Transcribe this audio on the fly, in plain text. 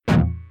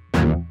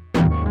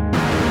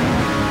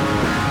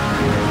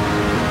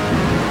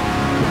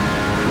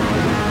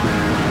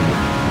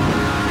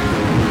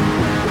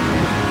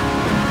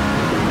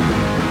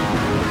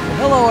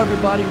Hello,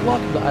 everybody.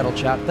 Welcome to Idle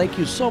Chat. Thank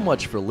you so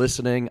much for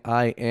listening.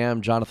 I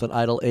am Jonathan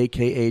Idle,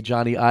 a.k.a.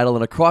 Johnny Idle,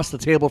 and across the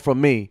table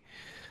from me,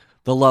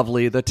 the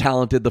lovely, the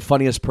talented, the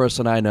funniest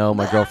person I know,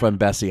 my girlfriend,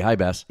 Bessie. Hi,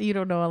 Bess. You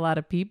don't know a lot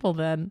of people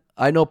then.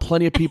 I know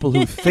plenty of people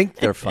who think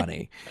they're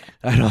funny.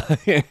 I know,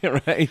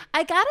 right?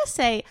 I gotta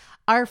say,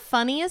 our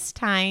funniest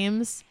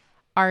times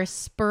are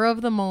spur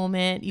of the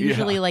moment,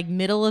 usually like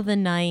middle of the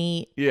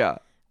night, Yeah.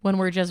 when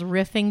we're just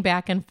riffing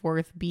back and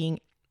forth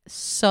being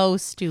so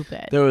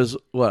stupid. There was,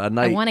 a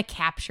night? I want to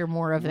capture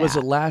more of that. Was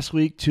it last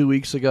week, 2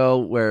 weeks ago,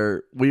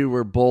 where we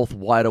were both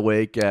wide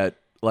awake at,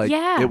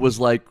 Yeah. it was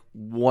like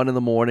 1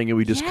 a.m. and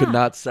we just could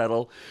not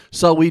settle.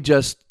 So we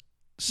just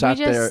sat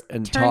there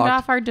and turned talked.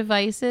 off our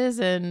devices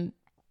and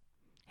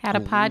had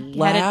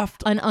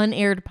an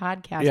unaired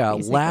podcast. Yeah,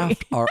 basically.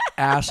 laughed our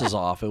asses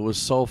off. It was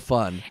so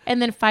fun.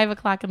 And then 5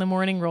 o'clock in the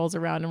morning rolls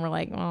around and we're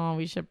like, oh,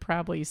 we should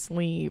probably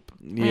sleep.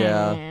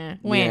 Yeah.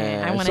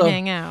 I want to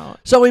hang out.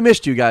 So we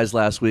missed you guys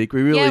last week.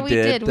 We really we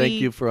did. did. Thank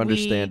you for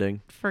understanding.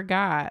 We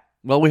forgot.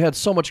 Well, we had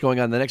so much going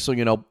on. The next thing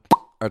you know,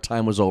 our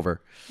time was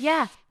over.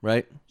 Yeah.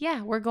 Right?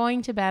 Yeah, we're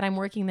going to bed. I'm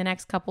working the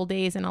next couple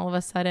days, and all of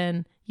a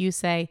sudden you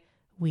say,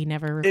 we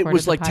never recorded It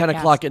was like 10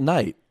 o'clock at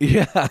night.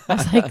 Yeah. I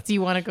was like, do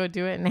you want to go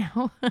do it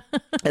now?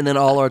 And then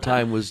all our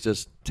time was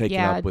just taken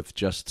up with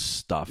just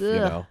stuff, you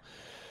know.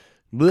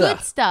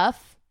 Good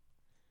stuff.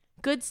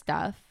 Good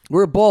stuff.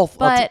 We're both.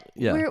 But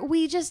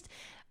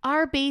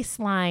our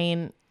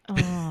baseline,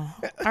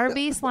 our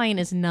baseline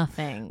is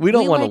nothing. We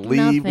don't want to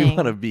leave. Nothing. We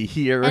want to be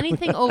here.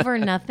 Anything over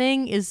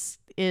nothing is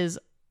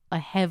a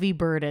heavy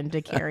burden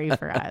to carry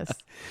for us.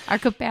 Our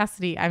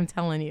capacity, I'm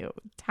telling you,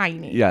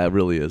 tiny. Yeah, it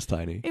really is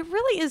tiny. It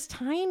really is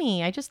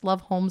tiny. I just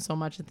love home so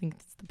much. I think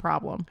it's the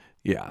problem.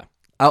 Yeah.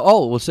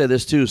 We'll say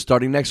this too.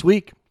 Starting next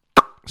week,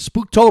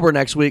 Spooktober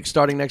next week.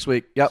 Starting next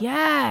week. Yep.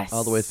 Yes.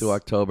 All the way through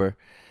October.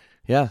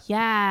 Yeah.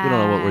 Yeah. We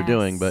don't know what we're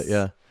doing, but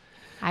yeah.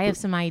 I have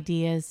some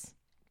ideas.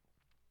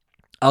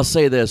 I'll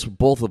say this: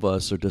 both of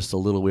us are just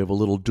we have a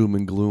little doom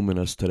and gloom in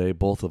us today.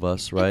 Both of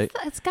us, right?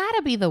 It's got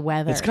to be the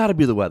weather. It's got to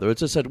be the weather. It's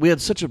just that we had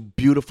such a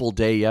beautiful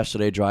day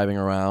yesterday driving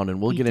around, and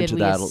we'll get into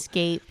that. We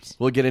escaped.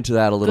 We'll get into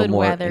that a little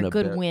more. Good weather, in a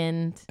good bit.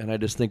 wind. And I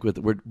just think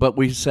but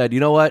we said, you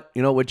know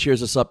what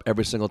cheers us up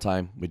every single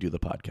time we do the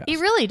podcast. It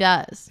really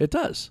does. It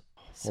does.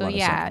 So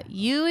yeah,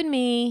 you and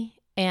me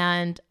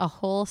and a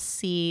whole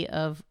sea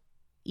of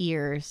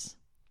ears.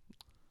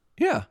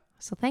 Yeah.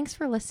 So thanks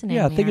for listening.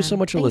 Yeah, thank you so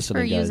much for Thanks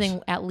listening, for guys.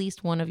 using at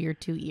least one of your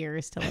 2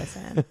 ears to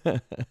listen.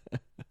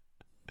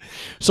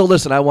 So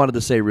listen, I wanted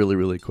to say really,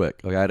 really quick.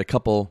 Okay, I had a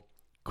couple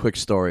quick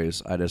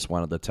stories I just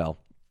wanted to tell.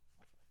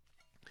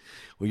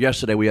 Well,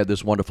 yesterday we had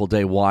this wonderful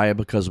day. Why?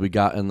 Because we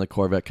got in the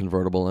Corvette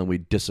convertible and we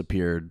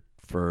disappeared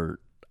for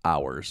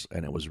hours,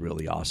 and it was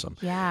really awesome.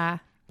 Yeah.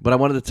 But I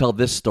wanted to tell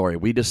this story.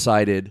 We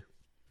decided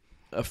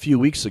a few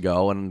weeks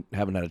ago, and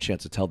haven't had a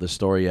chance to tell this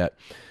story yet,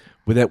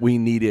 that we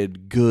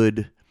needed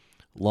good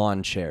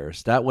lawn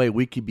chairs. That way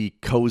we could be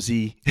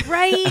cozy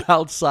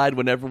outside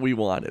whenever we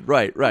wanted.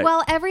 Right.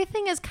 Well,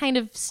 everything is kind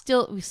of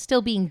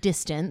still being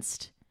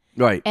distanced.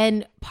 Right.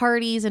 And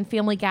parties and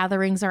family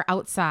gatherings are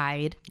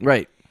outside.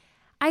 Right.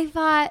 I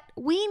thought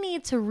we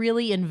need to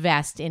really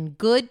invest in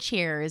good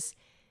chairs.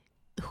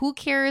 Who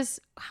cares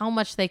how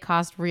much they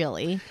cost,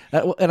 really?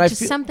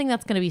 Just something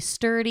that's going to be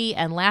sturdy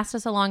and last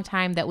us a long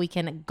time, that we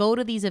can go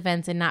to these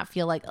events and not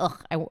feel like,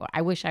 ugh,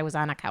 I wish I was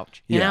on a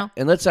couch. You know?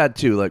 And let's add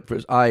too, like,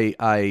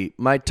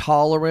 my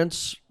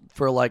tolerance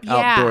for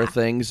outdoor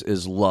things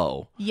is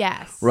low.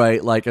 Yes.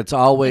 Right? Like, it's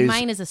always... And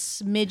mine is a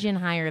smidgen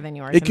higher than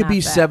yours. It could be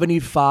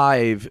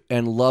 75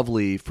 and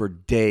lovely for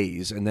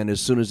days, and then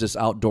as soon as this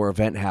outdoor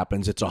event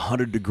happens, it's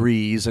 100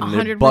 degrees and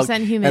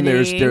 100%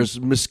 humidity. And there's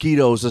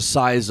mosquitoes the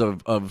size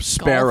of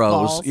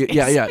sparrows.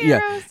 Yeah.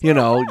 Sparrows. You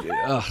know,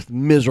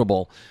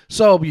 miserable.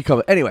 So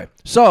anyway.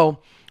 So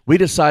we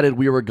decided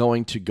we were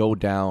going to go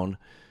down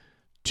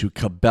to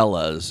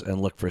Cabela's and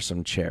look for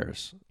some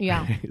chairs.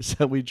 Yeah.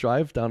 So we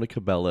drive down to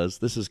Cabela's.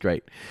 This is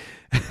great.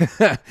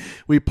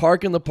 We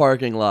park in the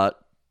parking lot,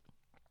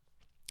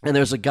 and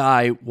there's a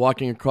guy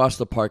walking across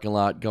the parking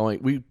lot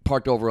we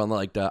parked over on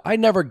I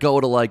never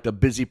go to the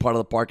busy part of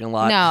the parking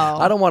lot.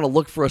 No. I don't want to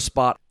look for a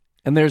spot.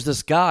 And there's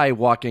this guy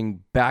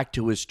walking back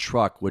to his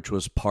truck, which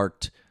was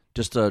parked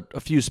just a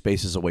few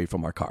spaces away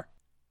from our car.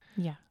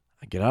 Yeah.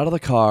 I get out of the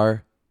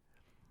car.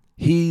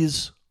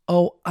 He's,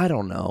 I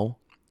don't know,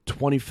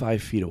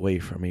 25 feet away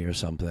from me or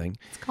something.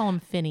 Let's call him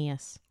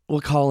Phineas.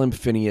 We'll call him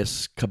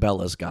Phineas,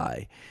 Cabela's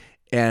guy.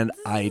 And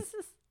I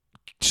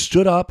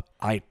stood up,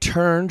 I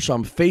turned, so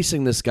I'm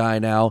facing this guy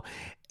now,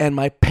 and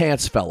my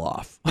pants fell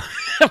off.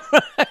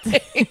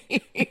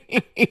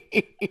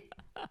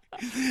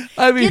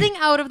 I mean, getting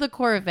out of the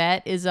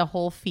Corvette is a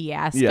whole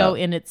fiasco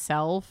in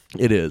itself.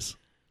 It is.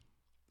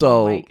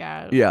 So, oh my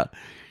God. Yeah.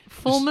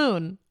 Full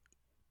moon.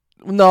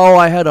 No,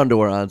 I had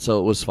underwear on, so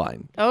it was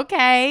fine.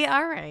 Okay,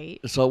 all right.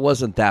 So it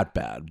wasn't that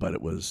bad, but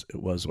it was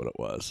what it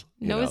was.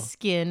 No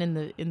skin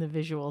in the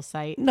visual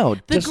sight. No.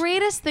 The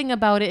greatest thing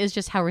about it is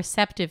just how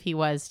receptive he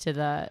was to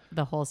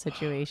the whole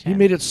situation. He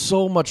made it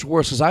so much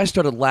worse because I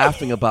started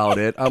laughing about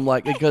it. I'm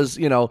like, because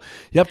you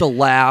have to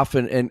laugh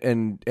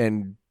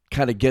and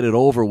kind of get it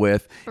over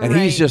with, and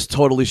he's just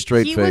totally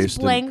straight faced. He was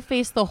blank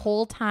faced the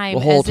whole time.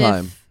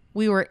 If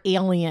we were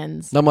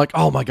aliens. And I'm like,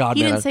 oh my god,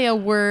 he didn't say a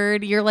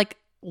word. You're like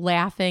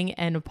laughing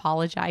and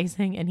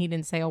apologizing, and he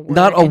didn't say a word.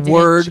 Not a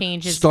word.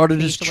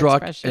 Started his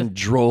truck and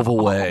drove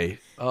away.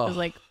 I was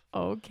like,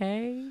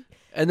 okay.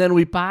 And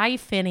then bye,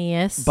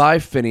 Phineas.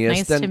 Nice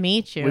to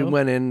meet you. We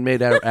went in,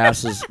 made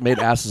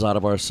asses out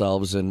of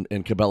ourselves in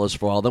Cabela's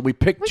for all. Then we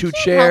picked two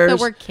chairs. Help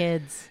that we're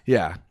kids.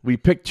 Yeah, we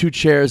picked two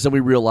chairs, and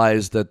we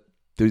realized that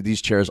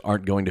these chairs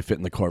aren't going to fit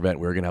in the Corvette.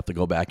 We were going to have to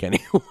go back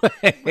anyway.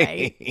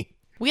 Right.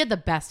 We had the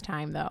best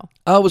time though.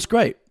 Oh, it was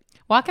great.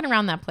 Walking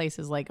around that place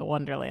is like a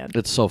wonderland.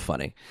 It's so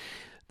funny.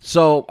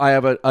 So I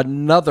have I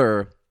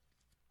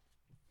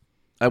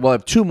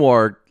have two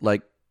more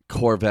like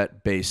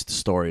Corvette-based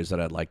stories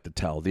that I'd like to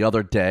tell. The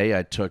other day,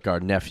 I took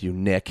our nephew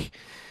Nick.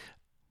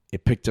 I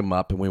picked him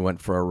up, and we went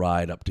for a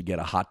ride up to get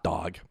a hot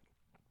dog.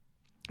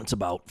 It's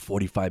about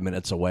 45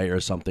 minutes away or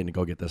something to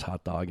go get this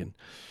hot dog. And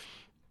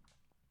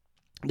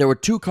there were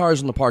two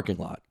cars in the parking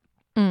lot.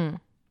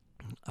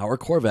 Our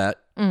Corvette,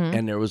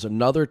 and there was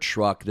another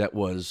truck that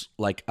was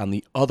like on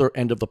the other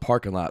end of the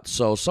parking lot.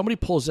 So somebody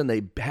pulls in,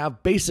 they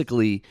have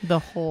basically the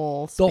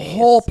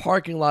whole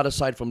parking lot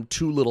aside from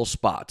two little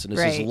spots, and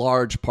it's this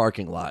large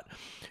parking lot.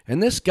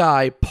 And this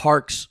guy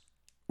parks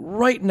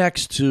right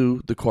next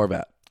to the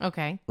Corvette.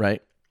 Okay.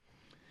 Right?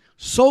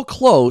 So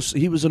close,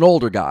 he was an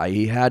older guy.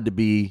 He had to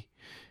be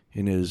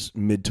in his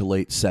mid to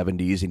late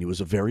 70s, and he was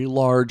a very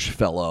large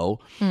fellow,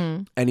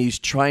 and he's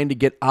trying to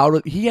get out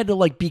of, he had to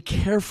like be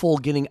careful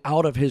getting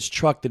out of his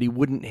truck that he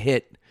wouldn't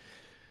hit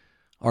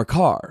our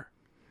car.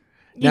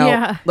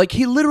 Now, like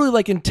he literally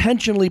like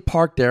intentionally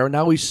parked there, and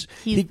now he's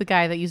the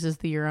guy that uses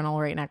the urinal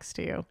right next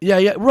to you.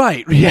 Yeah,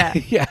 right.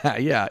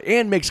 Yeah.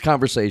 And makes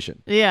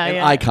conversation. And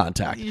eye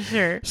contact.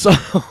 Sure. So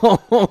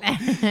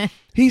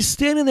he's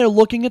standing there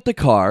looking at the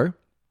car.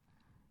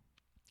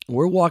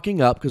 We're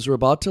walking up because we're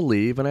about to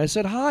leave, and I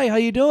said, "Hi, how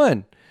you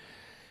doing?"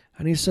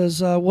 And he says,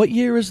 "What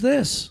year is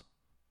this?"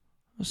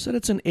 I said,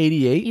 "It's an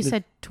 88." You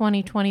said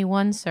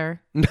 2021, sir.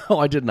 No,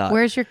 I did not.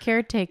 Where's your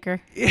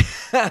caretaker?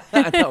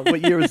 No,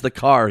 what year is the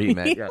car he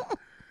meant? Yeah.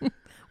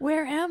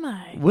 Where am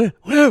I? Where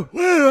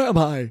am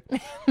I?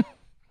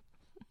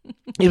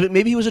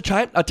 Maybe he was a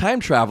time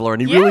traveler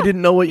and he really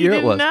didn't know what year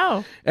it was.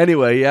 No.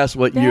 Anyway, he asked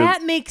what year.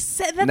 That makes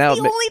sense. That's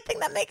the only thing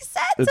that makes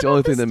sense. That's the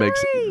only thing that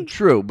makes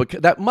true. Because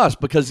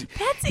because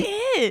that's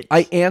it.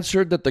 I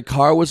answered that the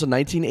car was a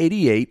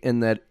 1988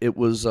 and that it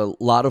was a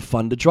lot of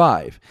fun to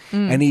drive,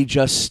 and he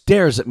just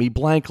stares at me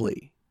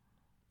blankly,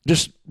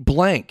 just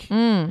blank,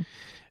 and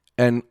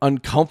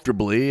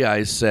uncomfortably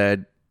I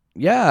said,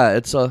 "Yeah,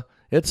 it's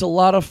a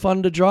lot of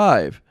fun to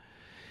drive,"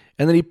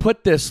 and then he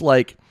put this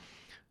like,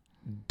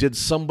 did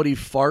somebody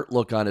fart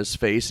look on his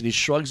face, and he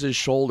shrugs his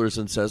shoulders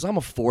and says, "I'm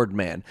a Ford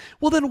man."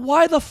 Well, then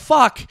why the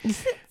fuck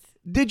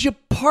did you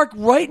park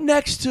right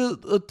next to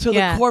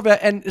the Corvette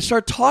and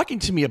start talking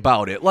to me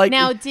about it? Like,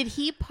 now, did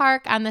he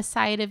park on the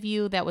side of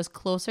you that was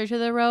closer to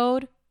the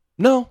road?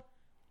 No.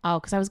 Oh,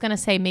 because I was going to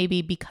say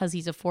maybe because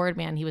he's a Ford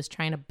man, he was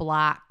trying to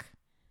block.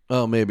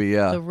 Oh, maybe,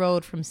 yeah. The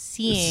road from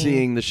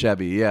seeing the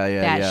Chevy.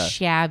 That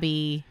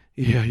shabby.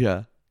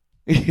 Yeah.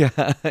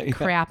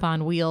 Crap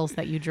on wheels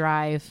that you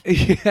drive.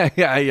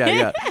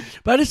 Yeah.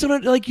 But I just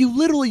don't, like,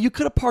 you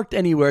could have parked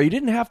anywhere. You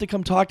didn't have to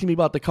come talk to me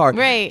about the car.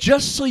 Right.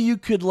 Just so you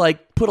could,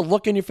 like, put a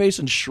look in your face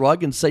and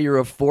shrug and say you're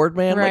a Ford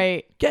man.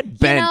 Right. Like, get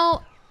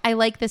bent. I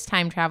like this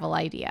time travel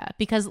idea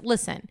because,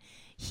 listen,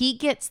 he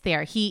gets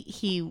there.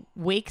 He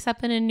wakes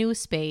up in a new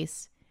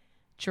space,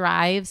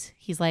 drives.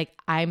 He's like,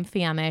 I'm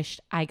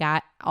famished.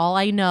 All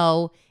I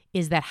know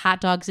is that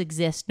hot dogs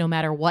exist no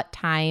matter what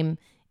time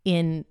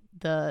in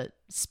the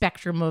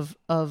spectrum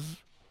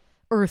of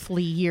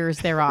earthly years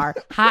there are.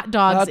 Hot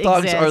dogs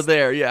exist. Are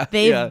there, yeah.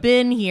 They've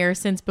been here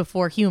since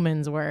before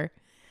humans were.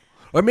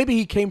 Or maybe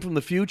he came from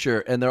the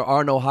future and there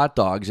are no hot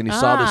dogs and he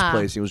saw this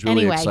place. He was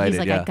really excited. He's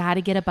like, I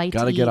gotta get a bite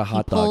to eat. Get a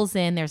hot dog. He pulls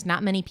in. There's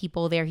not many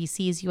people there. He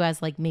sees you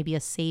as like maybe a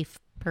safe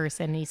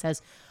person. And he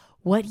says,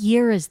 "What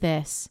year is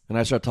this?" And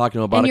I start talking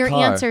to him about a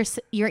car.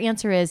 Your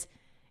answer is,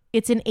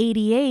 "It's an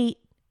 88.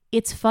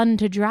 It's fun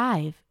to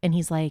drive." And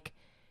he's like,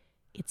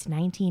 "It's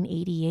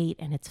 1988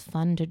 and it's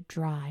fun to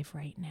drive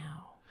right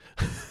now."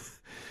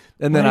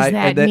 And then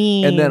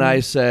And then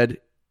I said,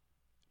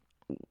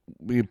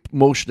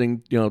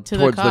 motioning,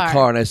 towards the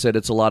car, and I said,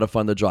 "It's a lot of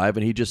fun to drive."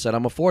 And he just said,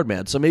 "I'm a Ford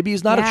man." So maybe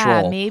he's not a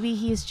troll. Maybe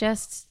he's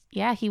just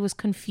he was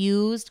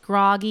confused,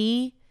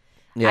 groggy.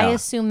 Yeah. I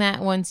assume that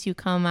once you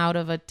come out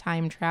of a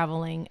time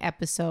traveling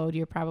episode,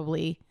 you're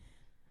probably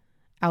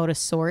out of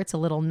sorts, a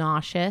little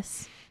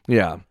nauseous.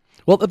 Yeah.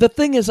 Well, the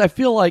thing is, I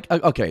feel like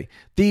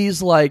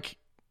these like,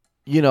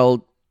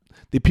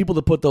 the people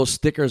that put those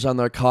stickers on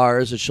their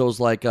cars, it shows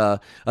like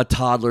a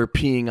toddler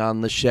peeing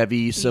on the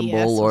Chevy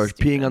symbol or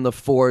peeing on the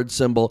Ford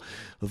symbol.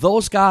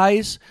 Those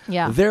guys,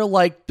 they're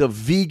like the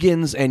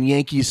vegans and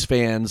Yankees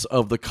fans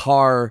of the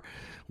car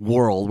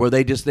world, where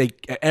they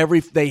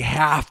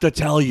have to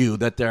tell you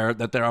that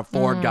they're a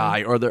Ford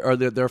guy, or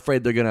they're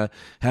afraid they're gonna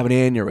have an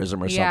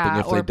aneurysm or something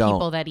if they don't. Or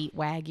people that eat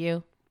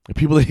Wagyu.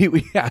 People that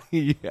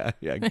eat,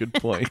 yeah, good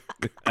point.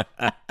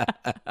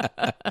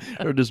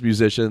 Or just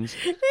musicians.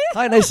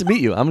 Hi, nice to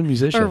meet you. I'm a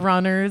musician. Or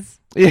runners.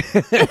 Yeah.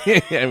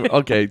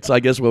 Okay, so I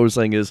guess what we're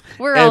saying is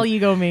we're all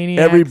egomaniacs.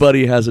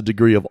 Everybody has a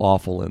degree of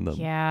awful in them.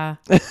 Yeah.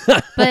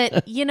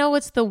 But you know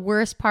what's the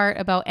worst part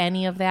about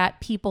any of that?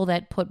 People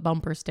that put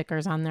bumper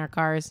stickers on their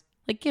cars.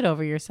 Like, get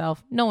over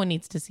yourself. No one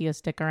needs to see a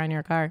sticker on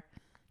your car.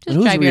 Just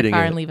drive your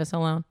car and leave us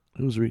alone.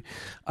 Who's reading?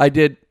 I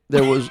did.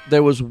 There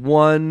was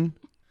one.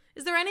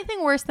 Is there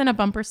anything worse than a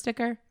bumper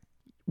sticker?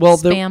 Well,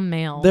 spam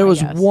mail. There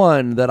was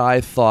one that I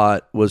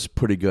thought was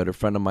pretty good. A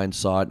friend of mine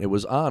saw it. It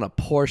was on a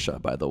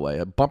Porsche, by the way.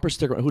 A bumper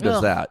sticker. Who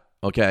does that?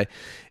 Okay.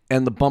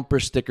 And the bumper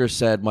sticker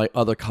said, "My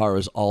other car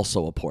is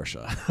also a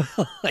Porsche."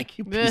 Like,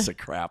 you piece of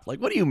crap. Like,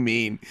 what do you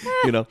mean?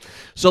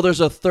 So there's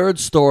a third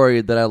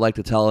story that I like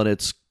to tell, and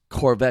it's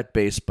Corvette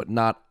based, but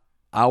not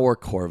our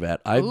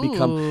Corvette.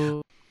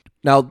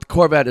 Now, the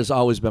Corvette has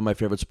always been my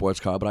favorite sports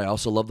car, but I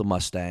also love the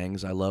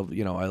Mustangs. I love the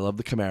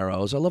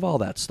Camaros. I love all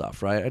that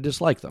stuff, right? I just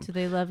like them. Do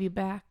they love you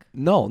back?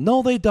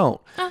 No, they don't.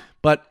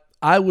 But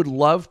I would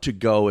love to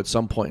go at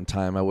some point in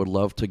time. I would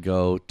love to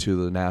go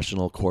to the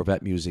National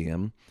Corvette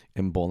Museum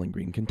in Bowling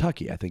Green,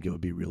 Kentucky. I think it would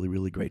be really,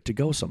 really great to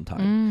go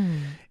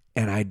sometime.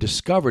 And I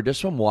discovered,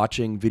 just from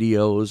watching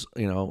videos,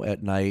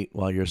 at night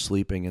while you're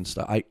sleeping and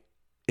stuff,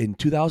 in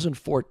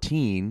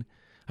 2014,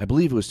 I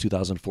believe it was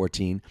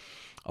 2014,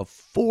 a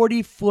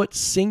 40-foot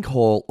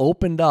sinkhole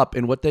opened up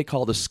in what they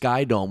call the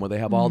Sky Dome, where they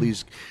have all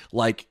these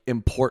like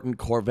important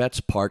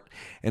Corvettes parked,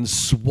 and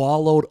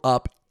swallowed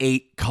up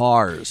 8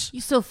 cars.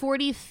 So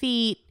 40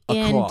 feet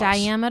in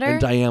diameter? In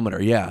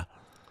diameter, yeah.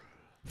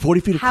 40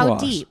 feet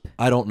across. How deep?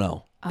 I don't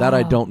know. That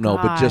I don't know,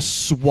 but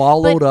just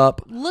swallowed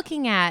up.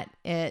 Looking at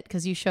it,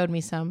 because you showed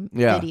me some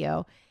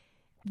video,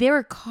 there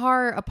were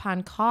car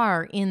upon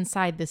car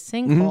inside the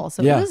sinkhole.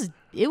 So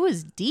it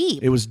was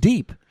deep. It was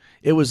deep.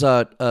 It was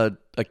a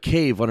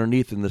cave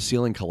underneath, and the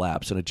ceiling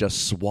collapsed, and it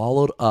just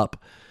swallowed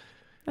up.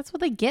 That's what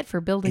they get for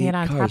building it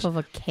on top of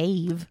a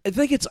cave. I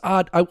think it's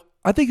odd.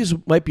 I think this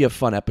might be a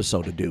fun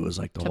episode to do. Is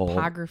like the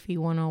Topography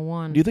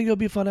 101. Do you think it would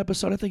be a fun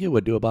episode? I think it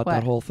would do about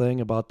that whole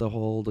thing, about the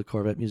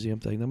Corvette Museum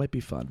thing. That might be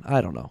fun. I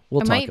don't know.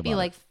 We'll talk about it. Might be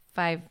like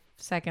 5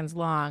 seconds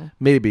long.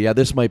 Maybe. Yeah,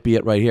 this might be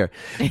it right here.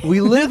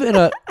 We live in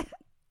a...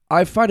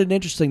 I find it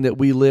interesting that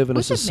we live in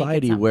a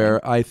society where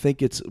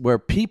where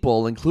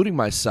people, including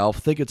myself,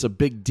 think it's a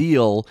big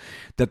deal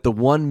that the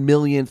 1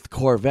 millionth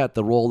Corvette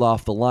that rolled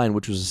off the line,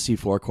 which was a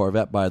C4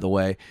 Corvette, by the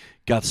way,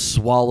 got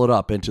swallowed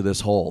up into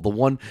this hole. The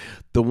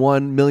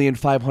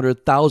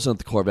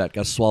 1,500,000th Corvette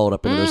got swallowed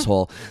up into this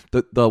hole.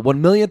 The 1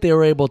 millionth they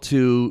were able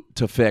to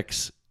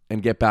fix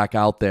and get back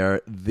out there.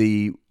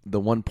 The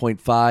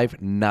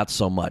 1.5, not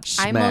so much.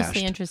 Smashed. I'm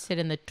mostly interested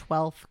in the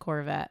 12th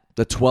Corvette.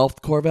 The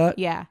 12th Corvette?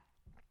 Yeah.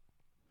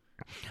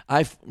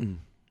 I really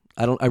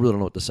don't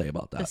know what to say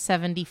about that. The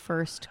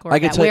 71st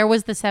Corvette. Where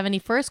was the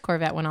 71st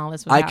Corvette when all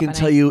this was happening? I can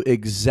tell you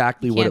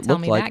exactly what it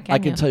looked like. I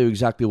can tell you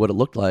exactly what it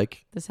looked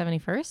like. The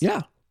 71st?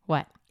 Yeah.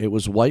 What? It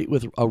was white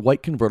with a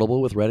white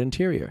convertible with red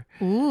interior.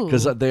 Ooh.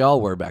 Because they all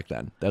were back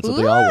then. That's what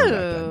they all were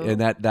back then. In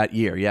that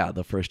year, yeah,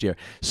 the first year.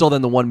 So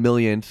then the 1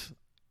 millionth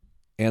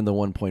and the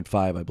 1.5,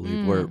 I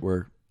believe,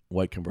 were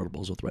white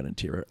convertibles with red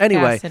interior.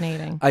 Anyway,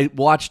 fascinating. I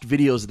watched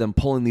videos of them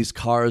pulling these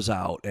cars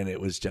out, and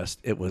it was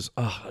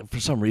for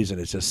some reason,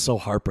 it's just so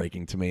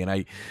heartbreaking to me. And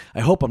I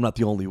hope I'm not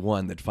the only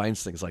one that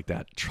finds things like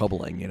that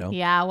troubling,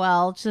 Yeah,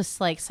 well,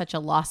 just like such a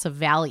loss of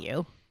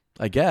value.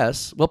 I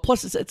guess. Well,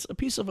 plus it's a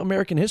piece of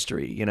American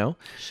history,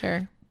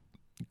 Sure.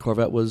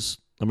 Corvette was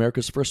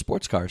America's first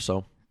sports car,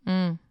 so.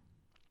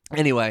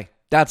 Anyway,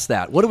 that's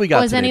that. What do we got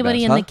today, Was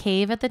anybody Beth, in the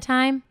cave at the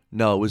time?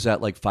 No, it was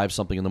at like 5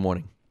 something in the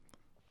morning.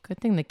 Good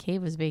thing the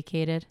cave was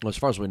vacated. Well, as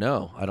far as we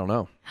know, I don't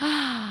know.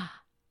 I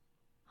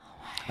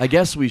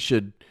guess we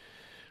should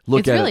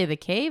look at It's really the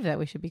cave that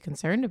we should be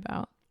concerned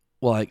about.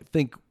 Well, I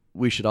think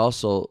we should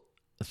also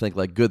think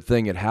like good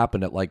thing it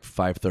happened at like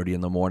 5:30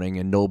 in the morning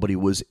and nobody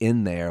was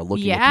in there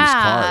looking at these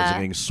cars and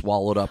getting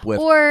swallowed up with.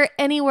 Or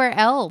anywhere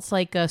else,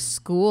 like a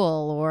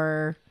school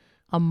or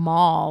a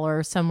mall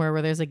or somewhere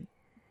where there's like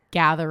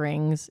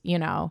gatherings,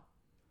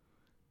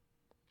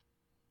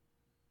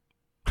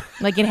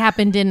 Like it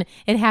happened in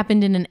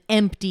an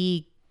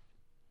empty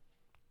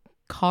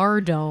car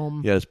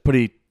dome. Yeah, it's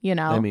pretty.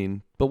 I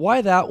mean, but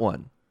why that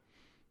one?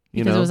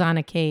 Because it was on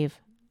a cave.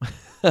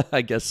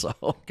 I guess so.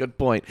 Good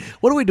point.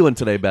 What are we doing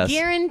today, Bess?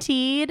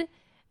 Guaranteed,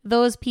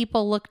 those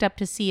people looked up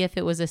to see if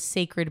it was a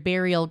sacred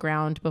burial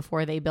ground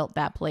before they built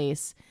that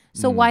place.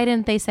 So why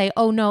didn't they say,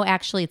 "Oh no,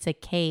 actually, it's a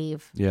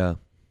cave"? Yeah.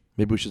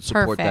 Maybe we should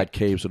support that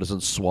cave so it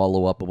doesn't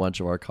swallow up a bunch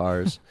of our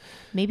cars.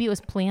 Maybe it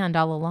was planned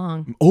all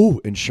along.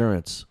 Oh,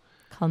 insurance.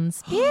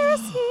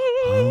 Conspiracy.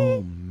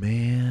 Oh,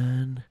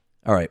 man.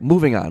 All right,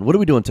 moving on. What are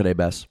we doing today,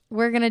 Bess?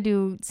 We're going to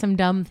do some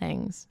dumb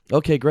things.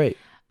 Okay, great.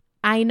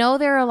 I know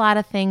there are a lot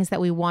of things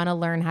that we want to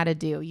learn how to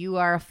do. You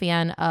are a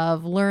fan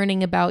of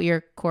learning about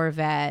your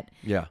Corvette.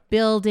 Yeah.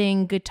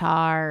 Building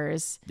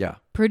guitars. Yeah.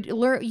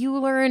 You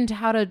learned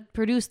how to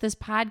produce this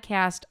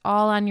podcast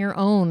all on your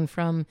own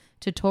from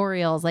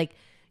tutorials. Like,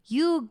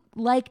 you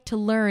like to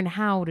learn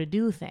how to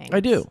do things.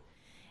 I do.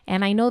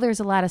 And I know there's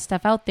a lot of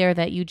stuff out there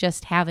that you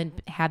just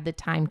haven't had the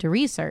time to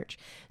research.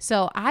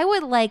 So I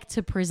would like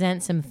to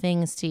present some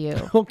things to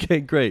you. Okay,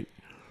 great.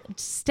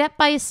 Step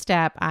by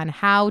step on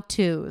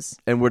how-tos.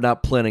 And we're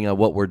not planning on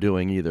what we're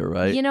doing either,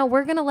 right? You know,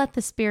 we're going to let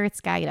the spirits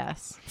guide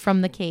us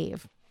from the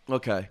cave.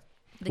 Okay.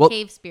 The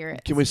cave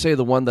spirits. Can we say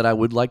the one that I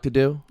would like to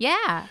do?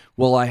 Yeah.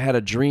 Well, I had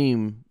a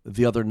dream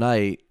the other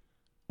night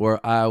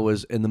where I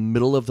was in the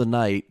middle of the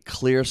night,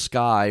 clear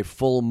sky,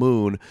 full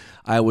moon.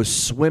 I was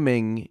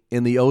swimming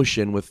in the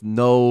ocean with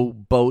no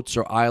boats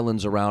or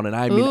islands around. And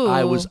I mean,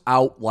 I was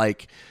out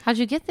like... How'd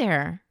you get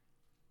there?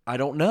 I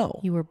don't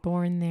know. You were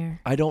born there.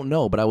 I don't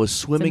know, but I was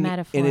swimming,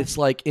 and it's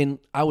like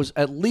I was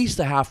at least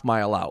a half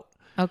mile out.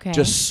 Okay.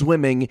 Just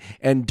swimming,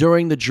 and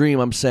during the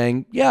dream, I'm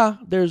saying, yeah,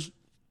 there's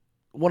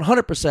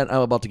 100%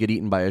 I'm about to get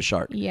eaten by a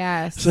shark.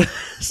 Yes.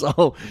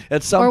 So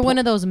at some or one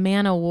of those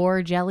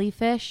man-o-war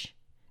jellyfish.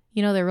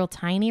 You know, they're real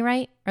tiny,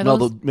 right? No,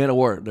 the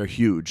man-o-war, they're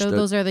huge.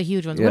 Those are the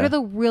huge ones. Yeah. What are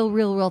the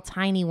real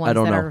tiny ones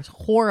that are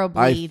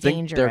horribly dangerous? I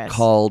think they're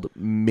called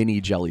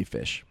mini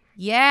jellyfish.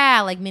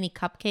 Yeah, like mini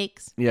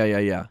cupcakes.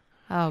 Yeah.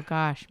 Oh,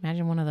 gosh.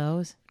 Imagine one of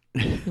those.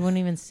 You wouldn't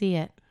even see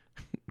it.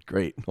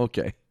 Great.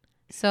 Okay.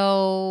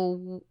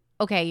 So,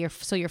 you're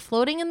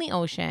floating in the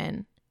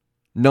ocean.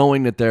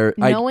 Knowing that there's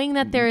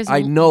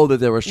I know that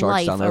there were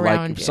sharks down there.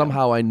 Like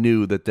somehow I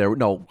knew that there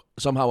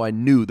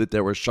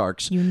were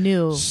sharks. You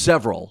knew.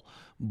 Several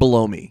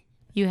below me.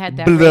 You had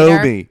that below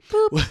radar. Me.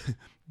 Boop.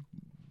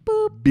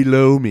 Boop.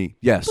 Below me.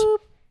 Yes. Boop.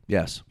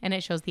 Yes. And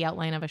it shows the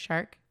outline of a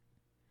shark.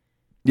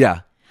 Yeah.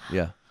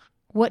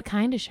 What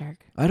kind of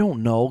shark? I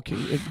don't know.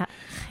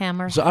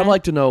 Hammerhead. So I'd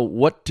like to know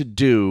what to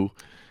do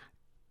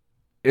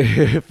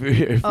if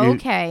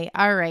okay.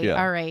 All right.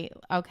 Yeah. All right.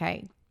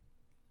 Okay.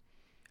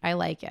 I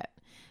like it.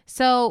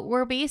 So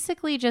we're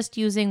basically just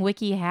using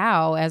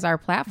WikiHow as our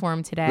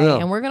platform today,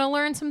 and we're going to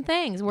learn some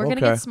things. We're going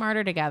to get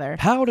smarter together.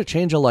 How to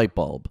change a light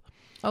bulb.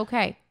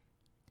 Okay.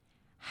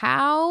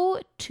 How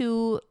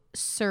to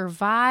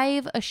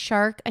survive a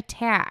shark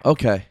attack.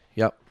 Okay.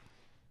 Yep.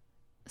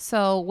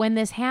 So when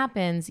this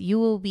happens, you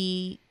will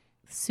be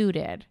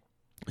suited.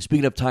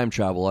 Speaking of time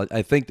travel,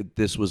 I think that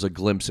this was a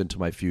glimpse into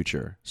my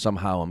future.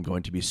 Somehow I'm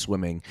going to be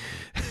swimming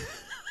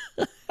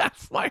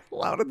half mile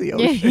out of the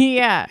ocean.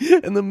 Yeah.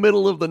 In the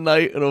middle of the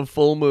night in a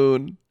full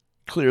moon,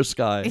 clear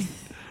sky.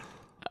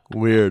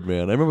 Weird,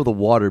 man. I remember the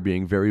water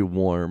being very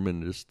warm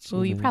and just...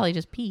 Well, you probably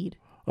just peed.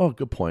 Oh,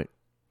 good point.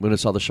 When I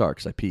saw the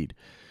sharks, I peed.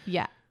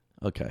 Yeah.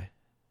 Okay.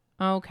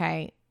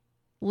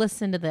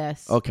 Listen to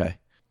this. Okay.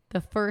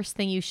 The first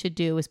thing you should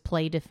do is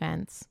play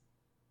defense.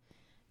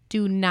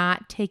 Do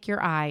not take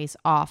your eyes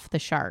off the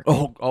shark.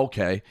 Oh,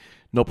 okay.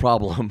 No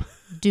problem.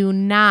 Do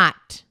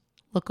not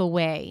look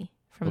away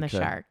from the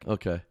shark.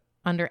 Okay.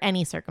 Under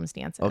any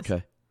circumstances.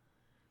 Okay.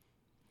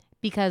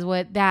 Because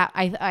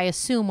I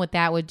assume what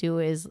that would do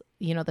is,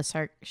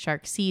 the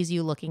shark sees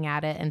you looking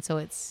at it, and so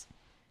it's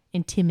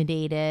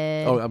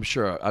intimidated. Oh, I'm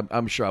sure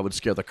I would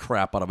scare the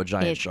crap out of a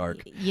giant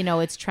shark.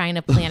 It's trying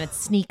to plan its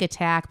sneak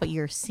attack, but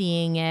you're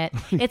seeing it.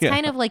 It's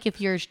kind of like if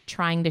you're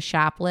trying to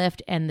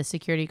shoplift and the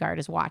security guard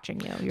is watching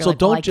you. You're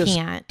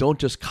don't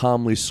just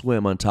calmly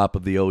swim on top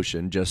of the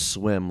ocean. Just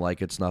swim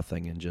like it's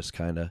nothing and just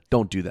kind of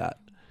don't do that.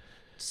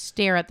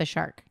 Stare at the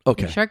shark.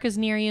 Okay. If the shark is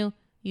near you,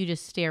 you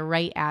just stare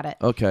right at it.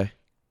 Okay.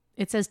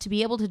 It says to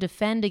be able to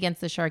defend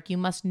against the shark, you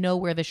must know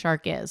where the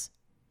shark is.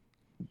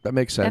 That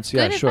makes sense.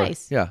 That's good sure.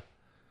 Advice. Yeah.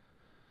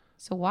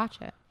 So watch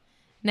it.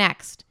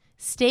 Next,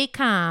 stay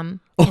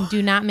calm and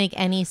do not make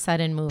any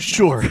sudden movements.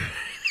 Sure.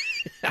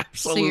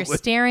 Absolutely. So you're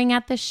staring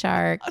at the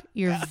shark.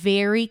 You're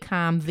very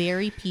calm,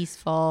 very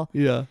peaceful.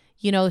 Yeah.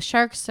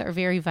 Sharks are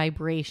very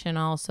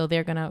vibrational, so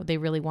they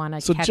really want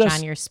to catch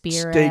on your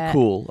spirit. Stay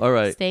cool. All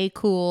right. Stay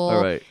cool.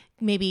 All right.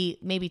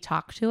 Maybe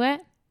talk to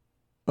it.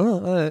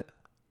 Oh, all right.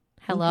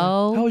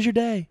 Hello. Okay. How was your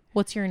day?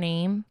 What's your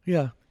name?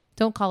 Yeah.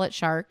 Don't call it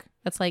shark.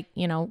 That's like,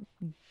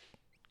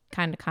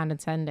 kind of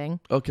condescending.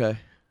 Okay.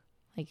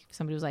 Like if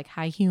somebody was like,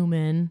 "Hi,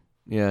 human."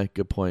 Yeah,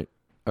 good point.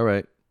 All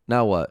right.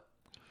 Now what?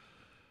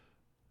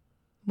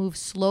 Move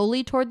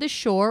slowly toward the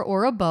shore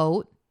or a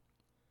boat.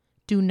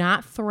 Do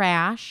not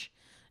thrash.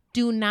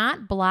 Do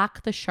not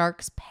block the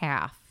shark's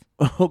path.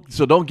 Oh,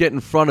 so don't get in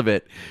front of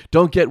it.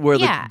 Don't get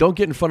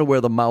in front of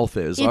where the mouth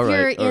is. If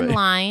you're in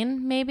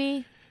line,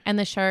 maybe, and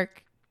the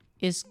shark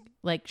is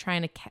like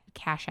trying to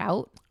cash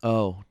out.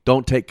 Oh,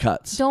 don't take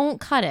cuts. Don't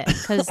cut it,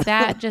 because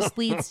that just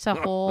leads to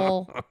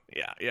whole.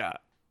 Yeah.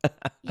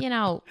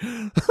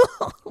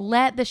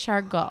 Let the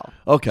shark go.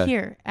 Okay.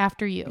 Here,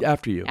 after you.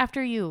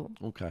 After you.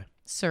 Okay.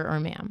 Sir or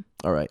ma'am.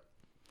 All right.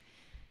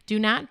 Do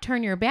not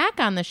turn your back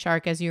on the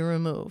shark as you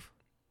remove.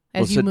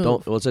 as you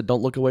move.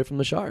 Don't look away from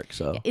the shark.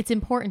 So it's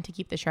important to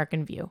keep the shark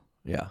in view.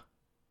 Yeah.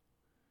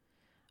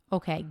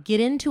 Okay, get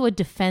into a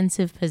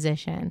defensive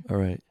position. All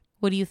right.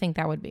 What do you think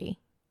that would be?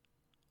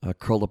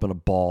 Curled up in a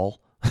ball.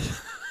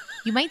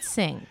 You might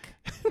sink.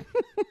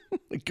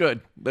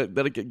 Good.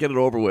 That'll get it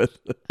over with.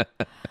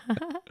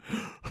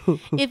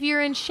 If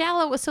you're in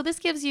shallow, so this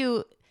gives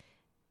you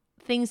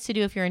things to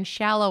do if you're in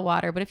shallow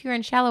water. But if you're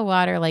in shallow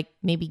water, like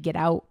maybe get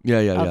out of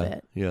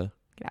it. Yeah.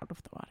 Get out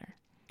of the water.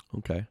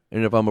 Okay.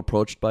 And if I'm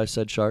approached by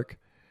said shark?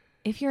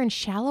 If you're in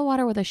shallow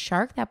water with a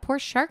shark, that poor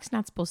shark's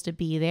not supposed to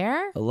be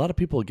there. A lot of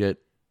people get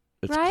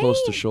right?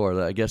 close to shore.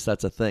 I guess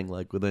that's a thing.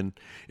 Like in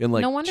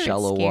like no wonder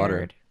shallow it's scared.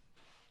 water.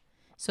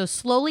 So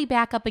slowly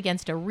back up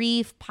against a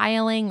reef,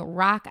 piling,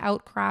 rock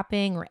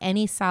outcropping, or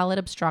any solid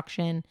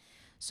obstruction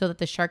so that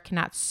the shark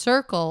cannot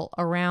circle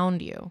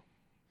around you.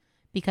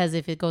 Because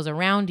if it goes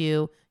around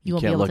you, you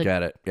won't be can't able look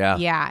at it. Yeah.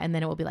 Yeah, and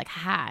then it will be like,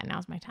 ha,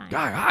 now's my time.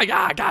 I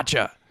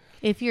gotcha.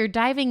 If you're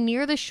diving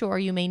near the shore,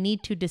 you may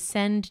need to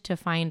descend to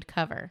find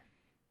cover.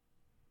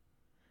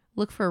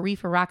 Look for a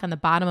reef or rock on the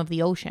bottom of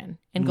the ocean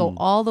and go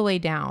all the way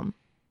down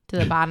to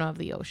the bottom of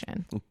the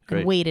ocean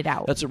and wait it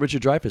out. That's what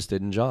Richard Dreyfuss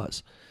did in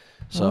Jaws.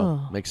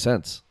 So, makes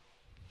sense.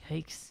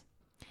 Yikes.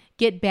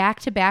 Get back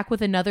to back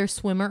with another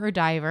swimmer or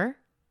diver.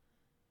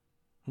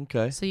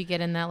 Okay. So you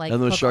get in that like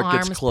and when the hook shark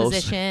arms gets close,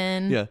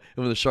 position. Yeah. And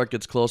when the shark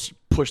gets close,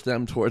 push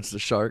them towards the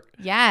shark.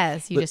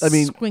 Yes. You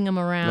just swing them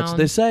around. That's what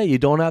they say. You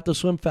don't have to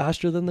swim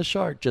faster than the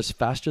shark, just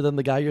faster than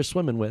the guy you're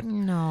swimming with.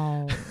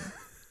 No.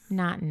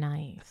 Not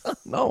nice.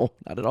 No,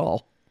 not at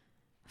all.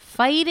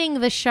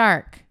 Fighting the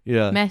shark.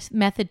 Yeah.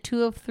 Method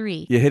 2 of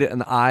 3. You hit it in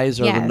the eyes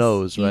or the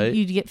nose, right?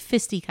 You get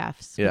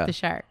fisticuffs with the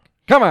shark.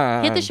 Come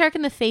on. Hit the shark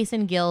in the face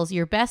and gills.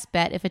 Your best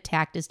bet, if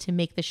attacked, is to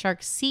make the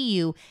shark see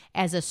you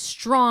as a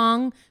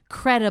strong,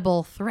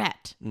 credible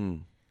threat.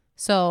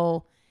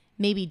 So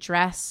maybe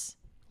dress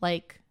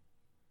like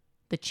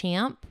the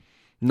champ.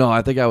 No,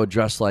 I think I would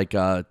dress like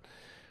one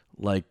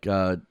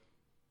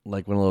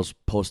of those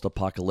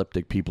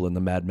post-apocalyptic people in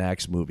the Mad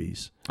Max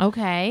movies.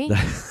 Okay.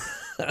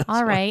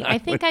 All right. I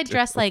think I'd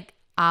dress like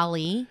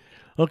Ollie.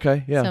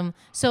 Okay, yeah.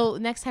 So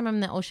next time I'm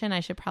in the ocean, I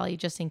should probably,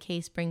 just in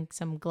case, bring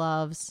some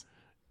gloves.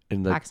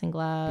 Boxing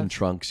gloves. And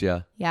trunks,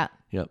 yeah. Yeah.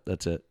 Yep,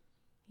 that's it.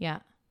 Yeah.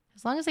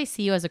 As long as they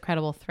see you as a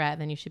credible threat,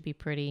 then you should be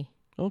pretty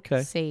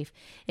safe.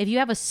 If you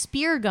have a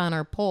spear gun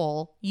or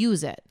pole,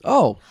 use it.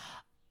 Oh,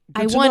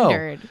 I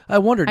wondered.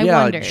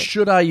 Yeah.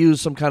 Should I use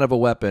some kind of a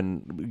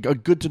weapon?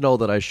 Good to know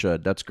that I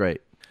should. That's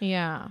great.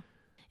 Yeah.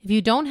 If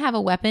you don't have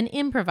a weapon,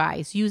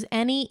 improvise. Use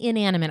any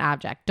inanimate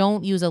object.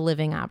 Don't use a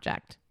living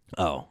object.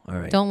 Oh, all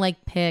right. Don't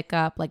pick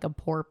up like a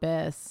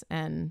porpoise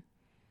and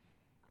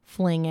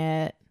fling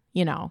it,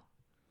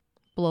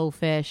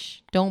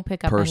 blowfish. Don't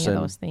pick up any of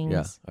those things.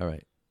 Yeah, all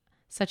right.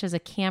 Such as a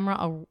camera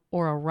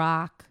or a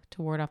rock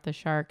to ward off the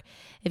shark.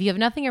 If you have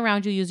nothing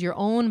around you, use your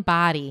own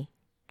body.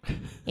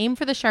 Aim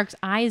for the shark's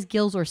eyes,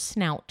 gills, or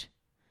snout.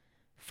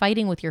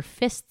 Fighting with your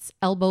fists,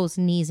 elbows,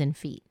 knees, and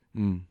feet.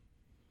 Okay,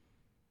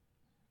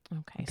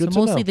 good so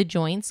mostly the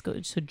joints.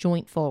 So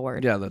joint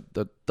forward. Yeah,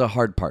 the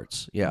hard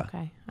parts. Yeah.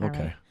 Okay. All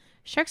right.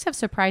 Sharks have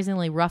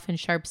surprisingly rough and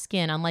sharp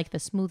skin, unlike the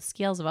smooth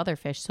scales of other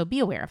fish. So be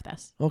aware of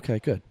this. Okay,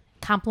 good.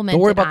 Compliment.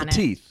 Don't worry about the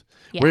teeth.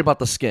 Yeah. Worry about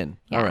the skin.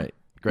 Yeah. All right,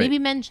 great. Maybe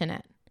mention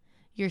it.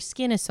 Your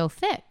skin is so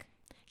thick.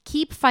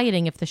 Keep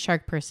fighting if the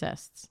shark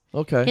persists.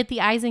 Okay. Hit the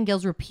eyes and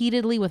gills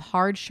repeatedly with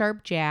hard,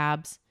 sharp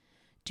jabs.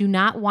 Do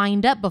not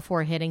wind up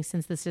before hitting,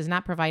 since this does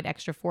not provide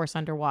extra force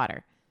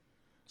underwater.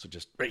 So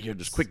just right here,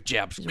 just quick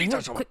jabs. Quick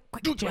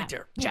Dude, jab. right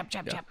there. Jab.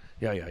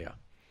 Yeah.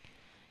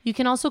 You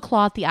can also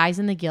claw at the eyes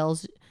and the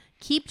gills.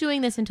 Keep doing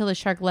this until the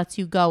shark lets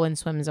you go and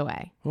swims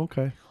away.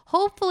 Okay.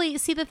 Hopefully,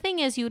 see, the thing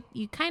is, you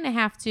kind of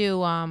have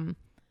to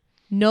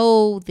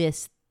know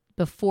this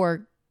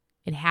before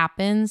it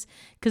happens.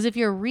 Because if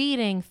you're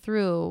reading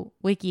through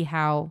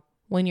WikiHow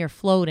when you're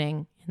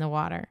floating in the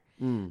water,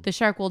 the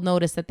shark will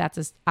notice that that's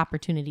an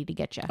opportunity to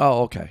get you.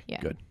 Oh, okay.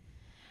 Yeah. Good.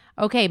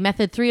 Okay,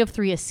 method 3 of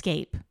 3,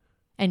 escape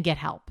and get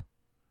help.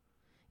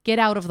 Get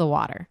out of the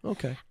water.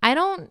 Okay. I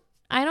don't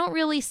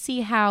really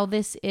see how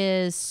this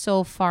is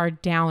so far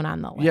down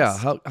on the list. Yeah.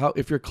 How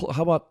if you're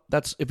how about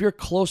if you're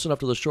close enough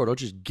to the shore, don't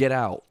just get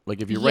out.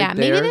 Like if you're right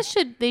there. Yeah,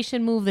 maybe they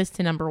should move this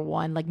to number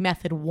 1, like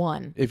method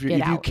 1. If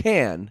you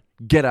can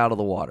get out of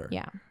the water.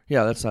 Yeah.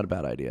 Yeah, that's not a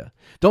bad idea.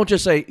 Don't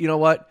just say, you know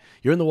what?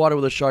 You're in the water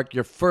with a shark.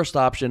 Your first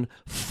option,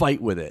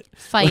 fight with it.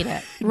 Fight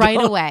it right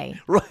away.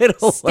 Right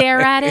away. Stare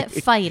at it,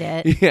 fight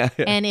it. Yeah.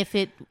 And if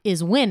it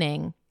is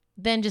winning,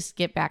 then just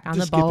get back on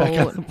the boat. Get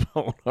back on the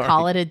boat.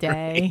 Call it a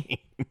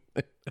day.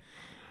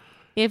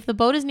 If the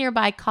boat is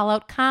nearby, call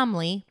out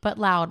calmly but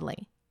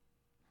loudly.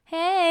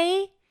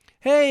 Hey,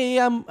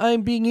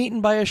 I'm being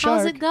eaten by a shark.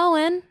 how's it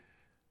going?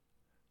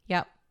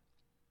 Yep.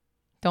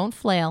 Don't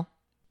flail.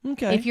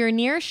 Okay. If you're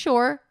near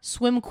shore,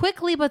 swim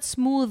quickly but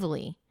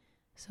smoothly.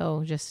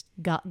 So just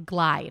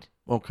glide.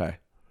 Okay.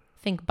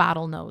 Think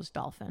bottlenose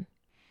dolphin.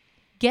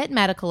 Get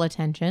medical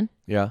attention.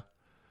 Yeah.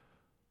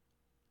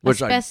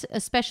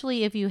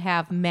 Especially if you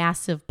have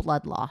massive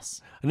blood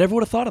loss. I never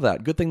would have thought of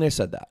that. Good thing they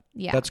said that.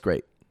 Yeah. That's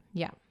great.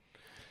 Yeah.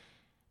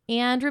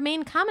 And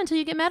remain calm until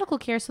you get medical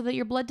care so that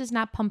your blood does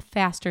not pump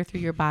faster through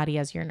your body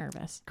as you're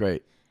nervous.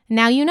 Great.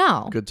 Now you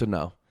know. Good to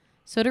know.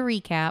 So to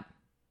recap.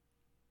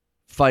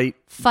 Fight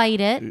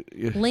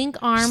it. Link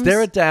arms.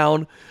 Stare it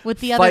down. With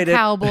the other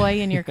cowboy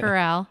in your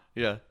corral.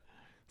 Yeah.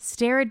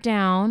 Stare it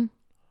down.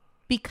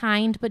 Be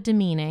kind but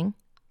demeaning.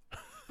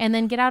 And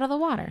then get out of the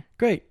water.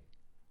 Great.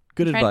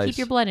 Good advice. Try to keep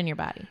your blood in your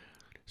body.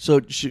 So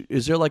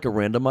is there like a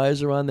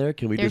randomizer on there?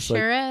 Can we there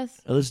sure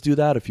is. Let's do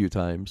that a few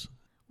times.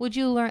 Would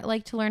you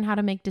like to learn how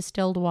to make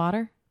distilled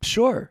water?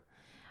 Sure.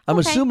 I'm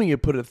assuming you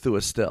put it through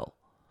a still.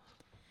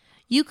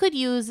 You could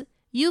use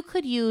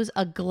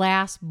a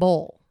glass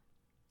bowl.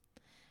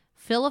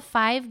 Fill a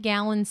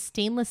 5-gallon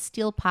stainless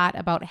steel pot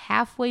about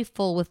halfway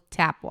full with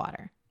tap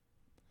water.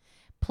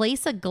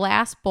 Place a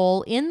glass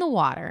bowl in the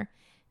water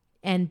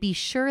and be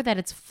sure that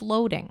it's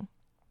floating.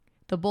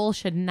 The bowl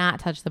should not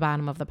touch the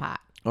bottom of the pot.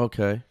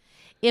 Okay.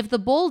 If the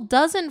bowl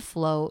doesn't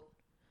float,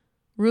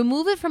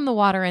 remove it from the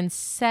water and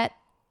set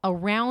a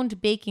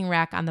round baking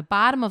rack on the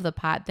bottom of the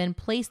pot, then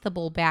place the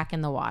bowl back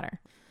in the water.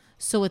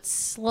 So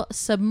it's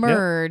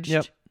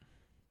submerged,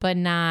 but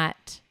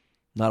not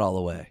all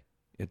the way.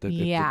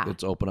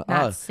 It's open.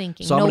 Not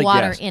sinking. So no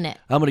water in it.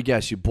 I'm gonna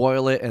guess you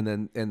boil it and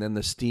then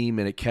the steam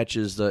and it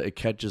catches the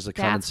condensation.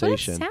 That's what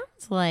it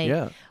sounds like.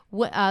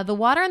 Yeah. The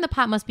water in the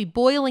pot must be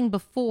boiling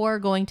before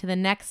going to the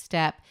next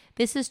step.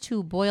 This is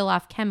to boil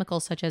off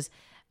chemicals such as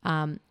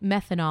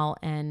methanol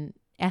and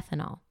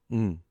ethanol.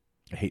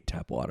 I hate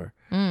tap water.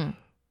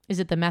 Is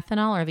it the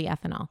methanol or the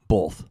ethanol?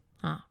 Both.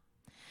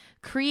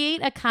 Create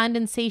a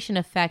condensation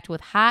effect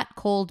with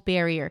hot-cold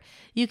barrier.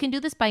 You can do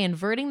this by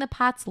inverting the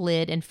pot's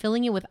lid and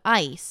filling it with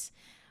ice.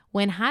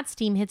 When hot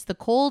steam hits the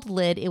cold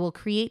lid, it will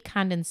create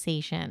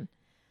condensation.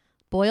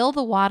 Boil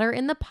the water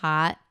in the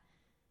pot,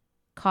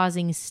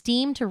 causing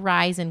steam to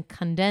rise and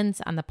condense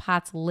on the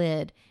pot's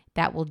lid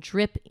that will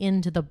drip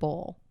into the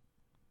bowl.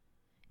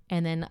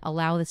 And then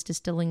allow this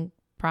distilling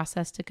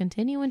process to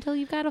continue until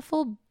you've got a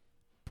full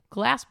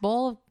glass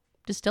bowl of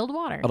distilled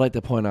water. I'd like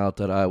to point out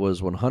that I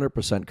was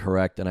 100%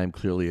 correct and I'm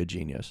clearly a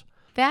genius.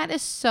 That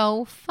is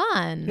so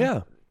fun.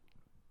 Yeah.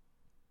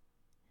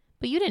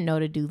 But you didn't know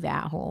to do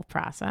that whole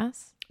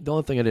process. The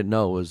only thing I didn't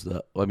know was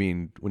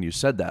when you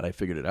said that, I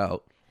figured it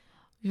out.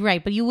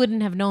 Right, but you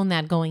wouldn't have known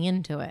that going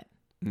into it.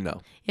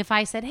 No. If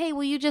I said, hey,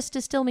 will you just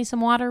distill me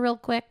some water real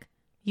quick?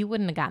 You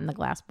wouldn't have gotten the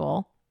glass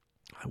bowl.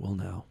 I will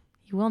now.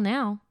 You will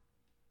now.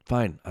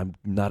 Fine. I'm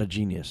not a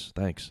genius.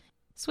 Thanks.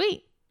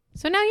 Sweet.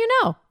 So now you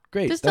know.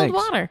 Great. Distilled thanks.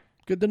 water.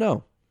 Good to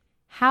know.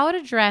 How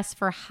to dress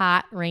for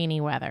hot, rainy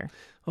weather.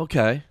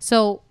 Okay.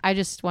 So I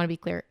just want to be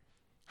clear.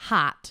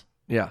 Hot.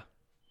 Yeah.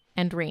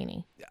 And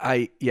rainy.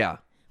 Yeah.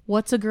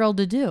 What's a girl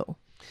to do?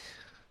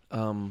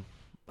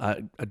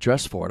 I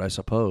dress for it, I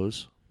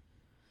suppose.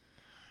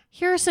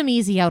 Here are some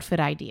easy outfit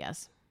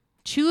ideas.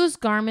 Choose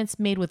garments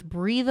made with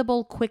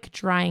breathable,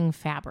 quick-drying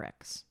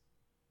fabrics.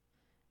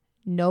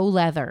 No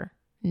leather.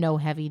 No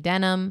heavy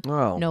denim.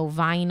 Oh. No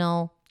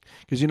vinyl.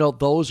 Because,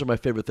 those are my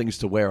favorite things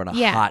to wear on a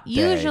hot day.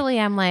 Usually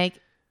I'm like,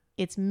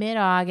 it's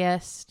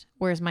mid-August.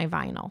 Where's my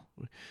vinyl?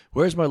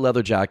 Where's my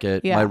leather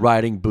jacket, my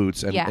riding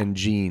boots, and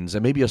jeans,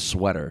 and maybe a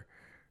sweater?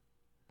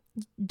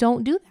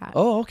 Don't do that.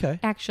 Oh, okay.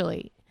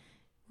 Actually,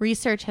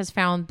 research has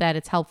found that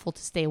it's helpful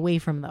to stay away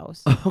from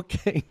those.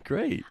 Okay,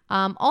 great.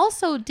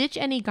 Also, ditch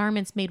any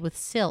garments made with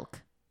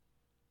silk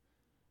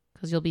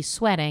because you'll be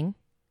sweating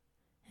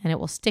and it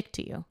will stick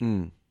to you.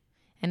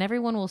 And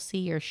everyone will see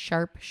your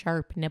sharp,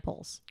 sharp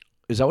nipples.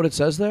 Is that what it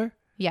says there?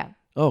 Yeah.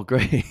 Oh,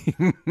 great.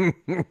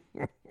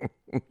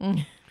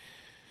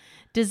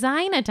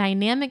 Design a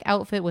dynamic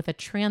outfit with a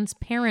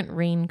transparent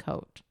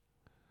raincoat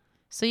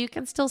so you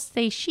can still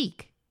stay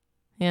chic,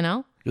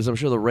 Because I'm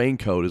sure the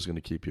raincoat is going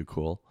to keep you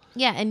cool.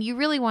 Yeah, and you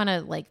really want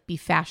to be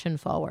fashion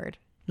forward.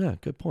 Yeah,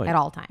 good point. At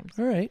all times.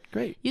 All right,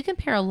 great. You can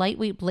pair a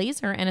lightweight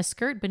blazer and a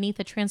skirt beneath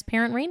a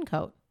transparent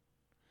raincoat.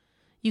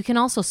 You can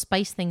also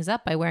spice things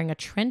up by wearing a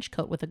trench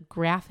coat with a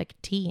graphic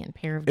tee and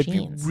pair of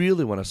jeans. If you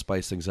really want to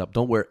spice things up,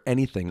 don't wear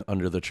anything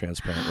under the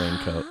transparent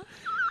raincoat.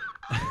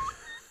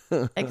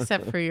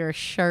 Except for your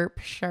sharp,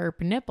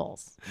 sharp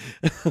nipples.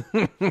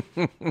 Pair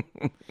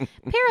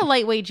a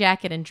lightweight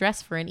jacket and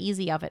dress for an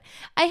easy outfit.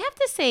 I have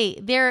to say,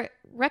 they're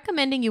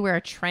recommending you wear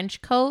a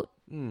trench coat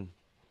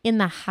in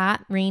the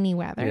hot, rainy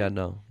weather. Yeah,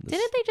 no.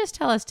 Didn't they just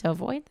tell us to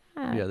avoid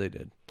that? Yeah, they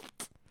did.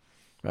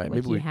 All right,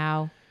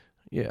 WikiHow.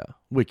 Yeah,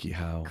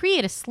 WikiHow.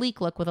 Create a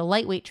sleek look with a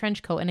lightweight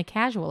trench coat and a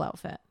casual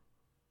outfit.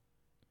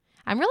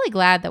 I'm really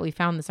glad that we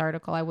found this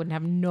article. I wouldn't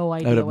have no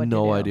idea what to do. I would have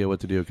no idea what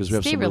to do because we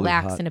have some really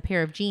hot... Stay relaxed in a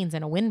pair of jeans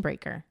and a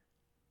windbreaker.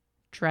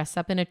 Dress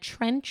up in a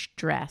trench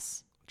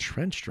dress.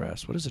 Trench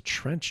dress? What is a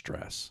trench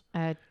dress?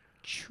 A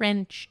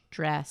trench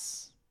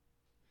dress.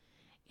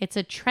 It's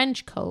a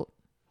trench coat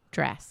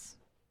dress.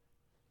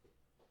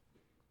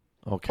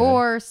 Okay.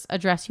 Or a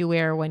dress you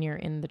wear when you're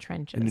in the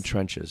trenches. In the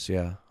trenches,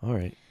 yeah. All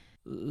right.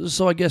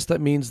 So I guess that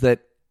means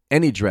that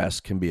any dress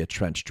can be a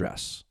trench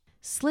dress.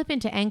 Slip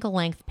into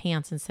ankle-length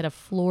pants instead of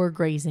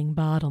floor-grazing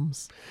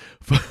bottoms.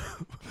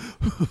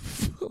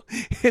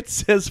 It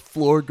says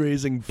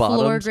floor-grazing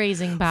bottoms.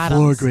 Floor-grazing bottoms.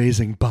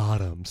 Floor-grazing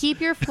bottoms. Keep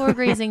your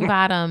floor-grazing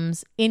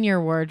bottoms in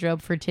your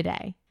wardrobe for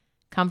today.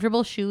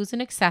 Comfortable shoes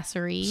and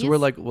accessories. So we're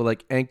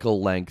like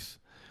ankle length.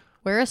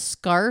 Wear a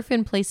scarf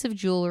in place of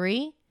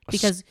jewelry.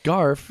 Because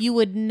scarf? You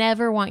would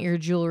never want your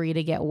jewelry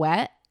to get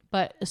wet,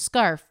 but a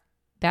scarf,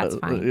 that's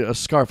fine. A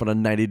scarf on a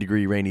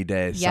 90-degree rainy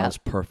day sounds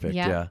perfect,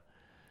 yeah.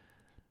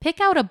 Pick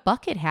out a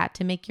bucket hat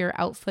to make your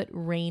outfit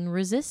rain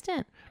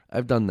resistant.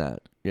 I've done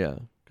that, yeah,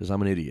 because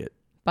I'm an idiot.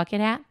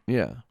 Bucket hat?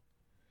 Yeah.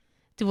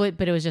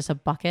 But it was just a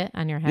bucket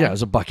on your head? Yeah, it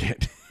was a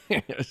bucket.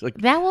 It was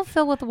that will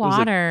fill with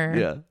water.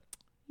 Yeah.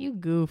 You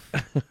goof.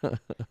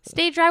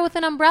 Stay dry with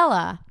an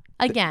umbrella.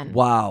 Again.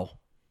 Wow.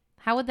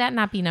 How would that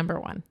not be number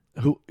one?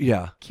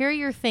 Yeah. Carry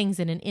your things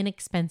in an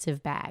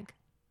inexpensive bag.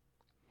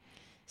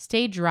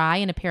 Stay dry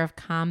in a pair of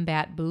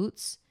combat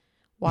boots.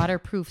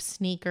 Waterproof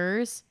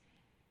sneakers.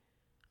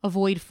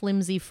 Avoid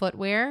flimsy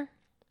footwear.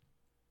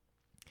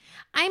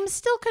 I'm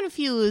still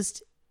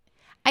confused.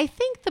 I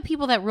think the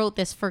people that wrote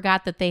this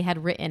forgot that they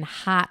had written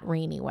hot,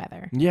 rainy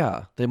weather.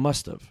 Yeah, they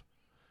must have.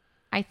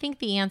 I think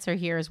the answer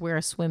here is wear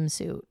a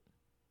swimsuit.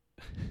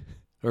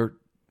 Or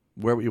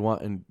wear what you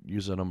want and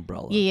use an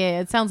umbrella. Yeah,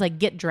 it sounds like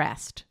get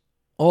dressed.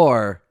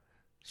 Or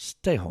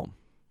stay home.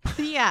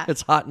 Yeah.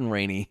 It's hot and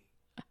rainy.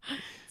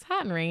 It's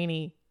hot and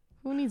rainy.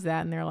 Who needs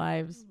that in their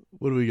lives?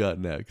 What do we got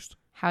next?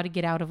 How to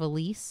get out of a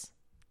lease?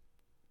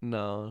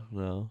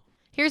 No.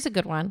 Here's a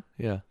good one.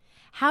 Yeah.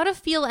 How to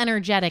feel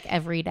energetic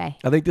every day.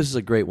 I think this is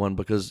a great one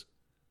because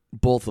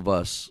both of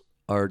us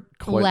are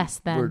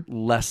we're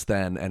less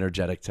than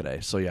energetic today.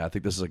 So yeah, I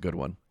think this is a good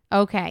one.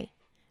 Okay.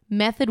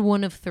 Method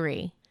 1 of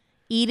 3.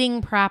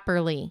 Eating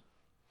properly.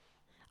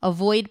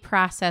 Avoid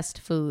processed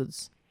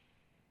foods.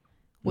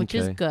 Which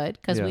is good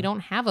because we don't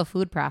have a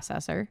food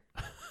processor.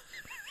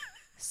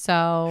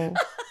 So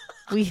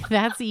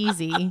that's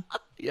easy.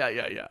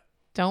 Yeah.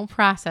 Don't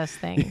process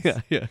things.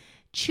 Yeah.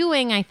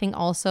 Chewing, I think,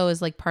 also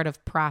is like part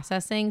of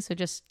processing. So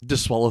just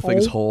swallow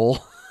things whole.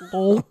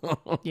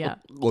 Yeah.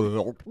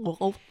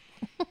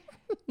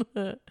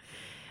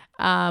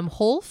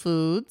 Whole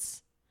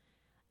foods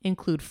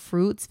include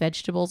fruits,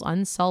 vegetables,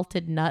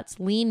 unsalted nuts,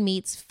 lean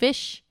meats,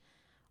 fish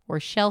or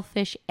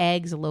shellfish,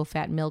 eggs,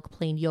 low-fat milk,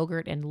 plain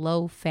yogurt, and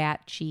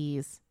low-fat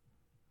cheese.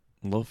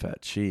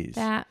 Low-fat cheese.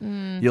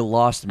 You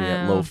lost me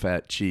at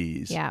low-fat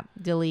cheese. Yeah,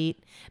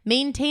 delete.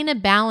 Maintain a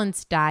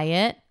balanced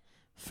diet.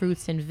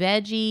 Fruits and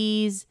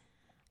veggies.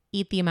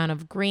 Eat the amount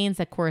of grains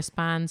that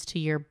corresponds to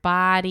your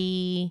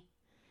body.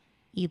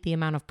 Eat the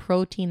amount of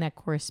protein that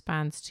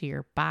corresponds to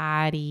your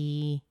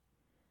body.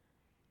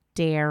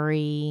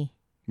 Dairy.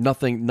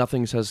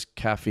 Nothing says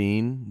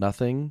caffeine.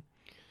 Nothing.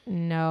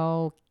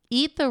 No.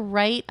 Eat the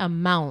right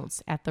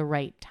amounts at the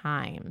right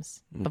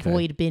times. Okay.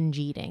 Avoid binge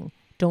eating.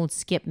 Don't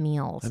skip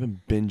meals. I've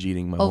been binge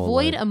eating my whole life.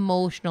 Avoid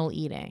emotional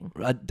eating.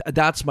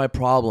 That's my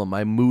problem.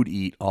 I mood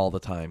eat all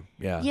the time.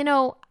 Yeah. You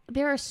know,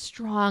 there are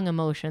strong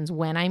emotions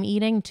when I'm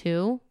eating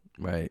too.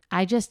 Right.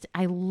 I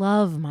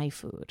love my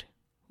food.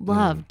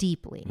 Love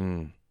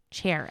deeply.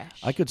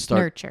 Cherish.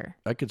 Nurture.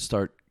 I could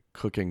start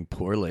cooking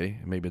poorly.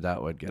 Maybe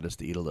that would get us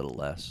to eat a little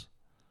less.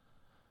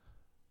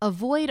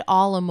 Avoid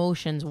all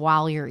emotions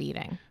while you're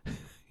eating.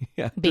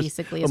 Yeah,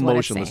 basically is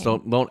emotionless. What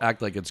it's saying. Don't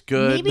act like it's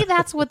good. Maybe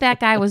that's what that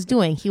guy was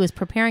doing. He was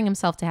preparing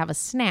himself to have a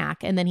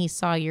snack, and then he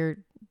saw your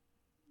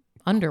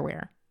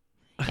underwear,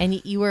 and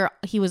he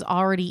was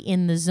already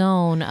in the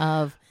zone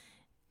of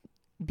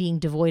being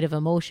devoid of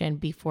emotion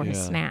before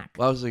his snack.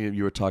 Well, I was thinking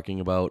you were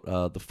talking about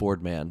the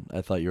Ford man.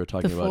 I thought you were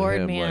talking about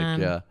Ford him. Man.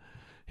 Like,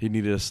 he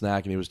needed a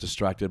snack, and he was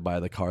distracted by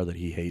the car that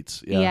he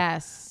hates. Yeah.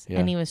 Yes,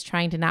 and he was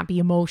trying to not be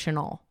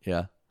emotional.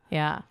 Yeah.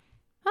 Yeah.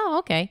 Oh,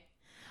 okay.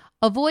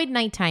 Avoid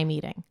nighttime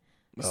eating.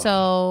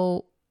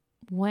 So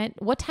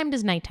what time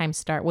does nighttime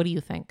start? What do you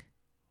think?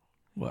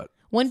 What?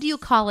 When do you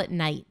call it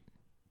night?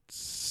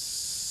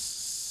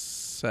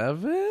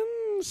 7?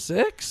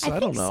 6? I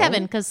don't know.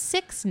 7, because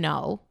 6,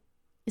 no.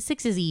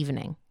 6 is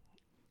evening,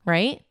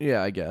 right?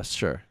 Yeah, I guess.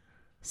 Sure.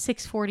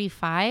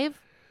 6:45,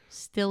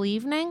 still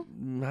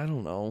evening? I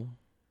don't know.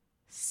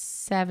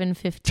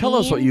 7:15. Tell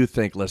us what you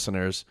think,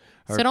 listeners.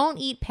 So don't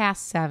eat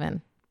past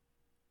 7.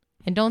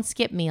 And don't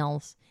skip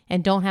meals.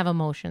 And don't have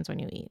emotions when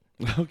you eat.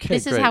 Okay,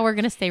 This is how we're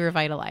going to stay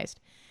revitalized.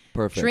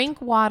 Perfect. Drink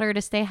water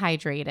to stay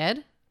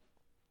hydrated.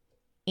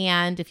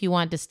 And if you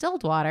want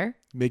distilled water,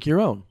 make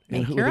your own.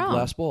 Make with your a own.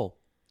 glass bowl.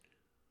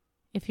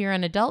 If you're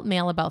an adult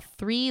male, about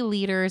 3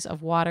 liters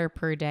of water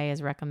per day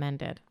is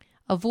recommended.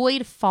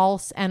 Avoid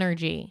false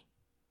energy,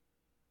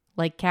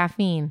 like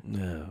caffeine.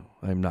 No,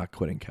 I'm not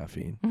quitting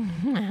caffeine.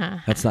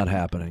 That's not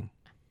happening.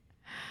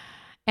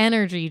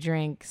 Energy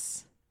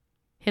drinks.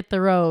 Hit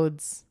the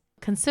roads.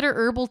 Consider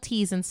herbal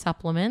teas and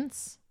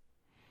supplements.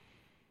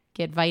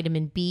 Get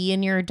vitamin B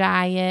in your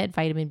diet,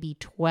 vitamin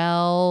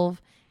B12,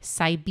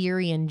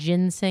 Siberian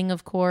ginseng,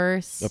 of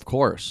course. Of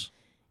course.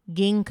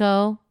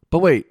 Ginkgo. But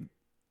wait,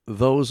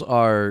 those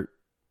are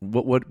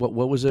what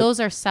was it?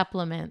 Those are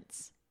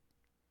supplements.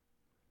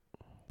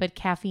 But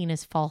caffeine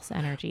is false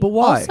energy. But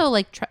why? Also,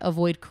 like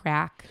avoid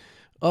crack.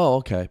 Oh,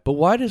 okay. But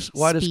why does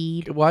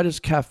Speed.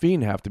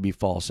 caffeine have to be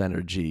false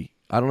energy?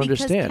 I don't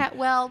understand.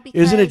 Because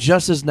isn't it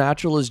just as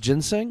natural as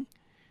ginseng?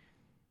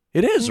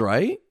 It is,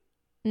 right?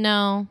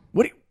 No.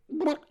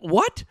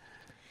 What?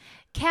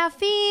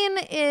 Caffeine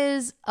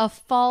is a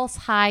false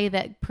high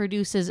that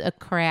produces a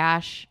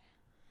crash,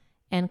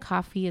 and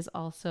coffee is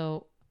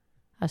also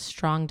a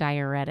strong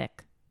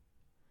diuretic.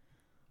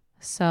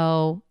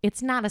 So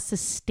it's not a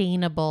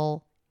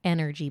sustainable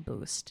energy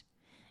boost.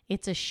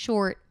 It's a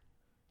short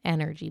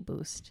energy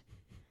boost.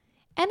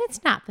 And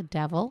it's not the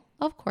devil.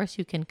 Of course,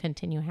 you can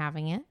continue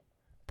having it,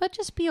 but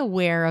just be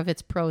aware of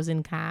its pros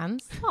and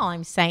cons. That's all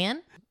I'm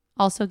saying.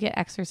 Also get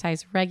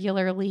exercise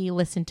regularly.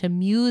 Listen to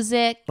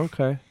music.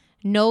 Okay.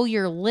 Know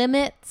your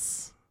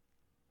limits.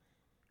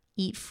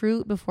 Eat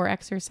fruit before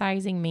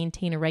exercising.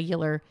 Maintain a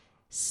regular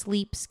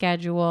sleep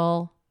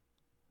schedule.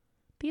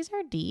 These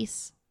are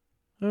D's.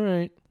 All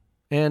right.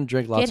 And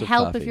drink lots of coffee.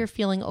 Get help if you're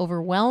feeling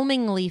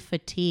overwhelmingly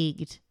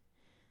fatigued.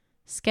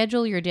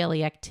 Schedule your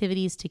daily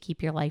activities to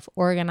keep your life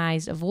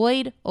organized.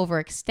 Avoid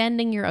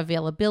overextending your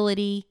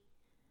availability.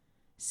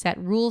 Set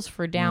rules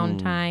for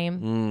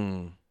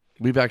downtime.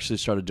 We've actually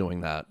started doing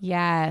that.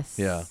 Yes.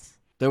 Yeah.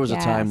 There was a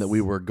time that we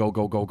were go,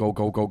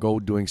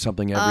 doing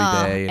something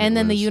every day. And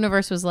then the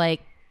universe was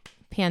like,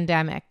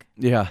 pandemic.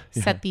 Yeah.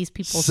 Set these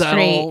people straight.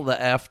 Settle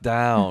the F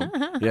down.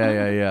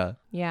 Yeah.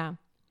 Yeah.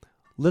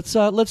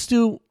 Let's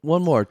do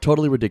one more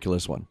totally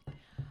ridiculous one.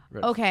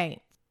 Ready?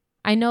 Okay.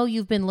 I know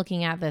you've been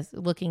looking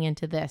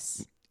into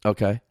this.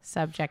 Okay.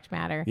 Subject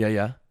matter.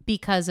 Yeah.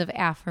 Because of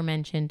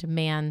aforementioned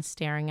man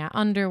staring at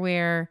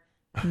underwear,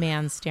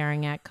 man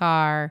staring at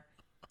car.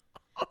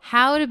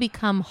 How to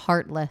become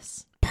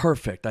heartless.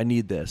 Perfect. I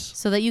need this.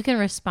 So that you can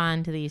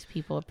respond to these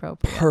people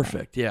appropriately.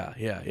 Perfect.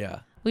 Yeah.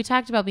 We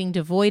talked about being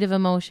devoid of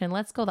emotion.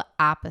 Let's go the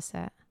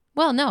opposite.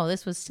 Well, no,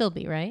 this would still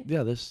be, right?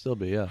 Yeah, this still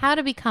be, yeah. How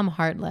to become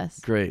heartless.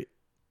 Great.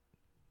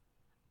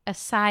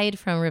 Aside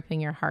from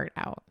ripping your heart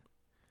out.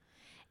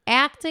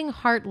 Acting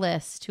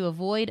heartless to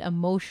avoid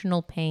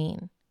emotional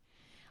pain.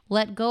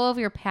 Let go of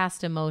your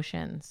past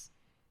emotions.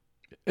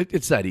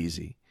 It's that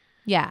easy.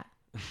 Yeah.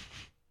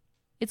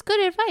 It's good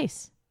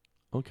advice.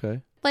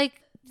 Okay.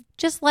 Like,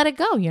 just let it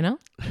go, you know?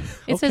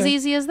 It's as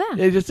easy as that.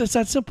 It's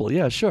that simple.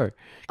 Yeah, sure.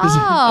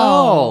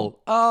 Oh,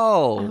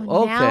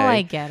 okay. Now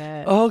I get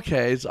it.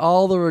 Okay. It's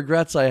all the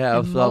regrets I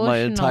have throughout my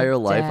entire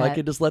life. debt. I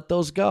could just let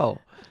those go.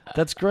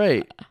 That's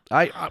great.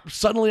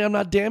 Suddenly I'm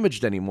not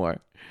damaged anymore.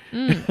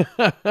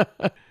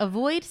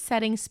 Avoid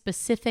setting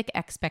specific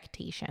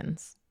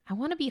expectations. I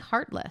want to be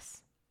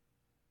heartless.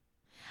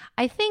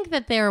 I think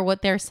that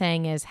what they're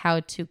saying is how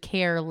to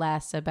care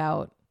less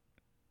about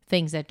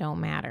things that don't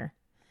matter.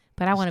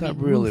 But I want to be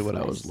ruthless. Really what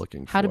I was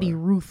looking for. How to be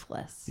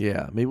ruthless.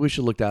 Yeah, maybe we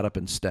should look that up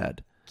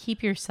instead.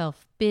 Keep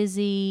yourself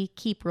busy.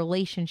 Keep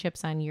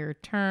relationships on your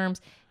terms.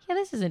 Yeah,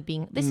 this is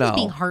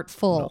being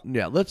heartful.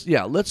 No.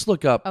 Let's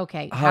look up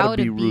how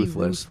to be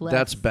ruthless.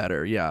 That's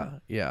better.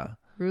 Yeah.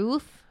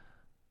 Ruth,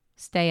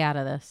 stay out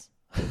of this.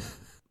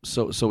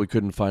 So we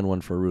couldn't find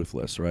one for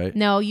ruthless, right?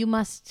 No, you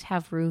must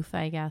have Ruth,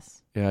 I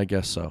guess. Yeah, I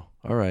guess so.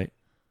 All right.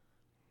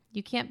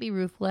 You can't be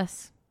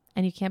ruthless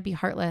and you can't be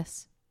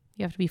heartless.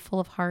 You have to be full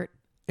of heart.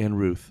 And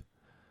Ruth.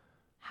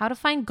 How to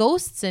find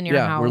ghosts in your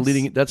house.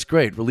 That's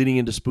great. We're leading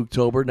into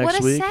Spooktober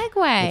next week. What a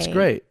segue. That's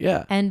great.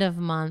 Yeah. End of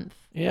month.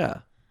 Yeah.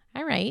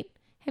 All right.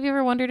 Have you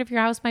ever wondered if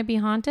your house might be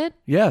haunted?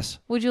 Yes.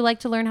 Would you like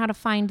to learn how to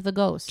find the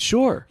ghost?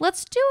 Sure.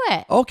 Let's do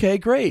it. Okay,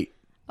 great.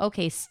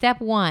 Okay,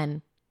 step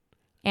 1.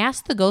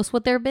 Ask the ghost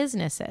what their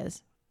business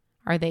is.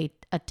 Are they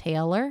a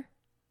tailor?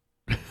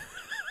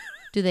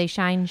 Do they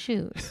shine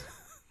shoes?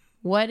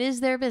 What is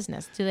their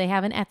business? Do they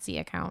have an Etsy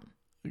account?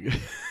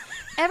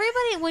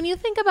 Everybody, when you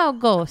think about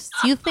ghosts,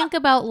 you think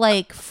about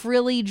like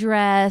frilly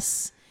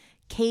dress,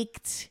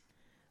 caked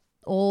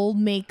old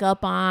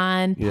makeup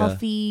on,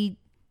 puffy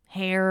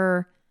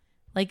hair,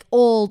 like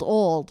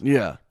old.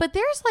 Yeah. But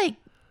there's like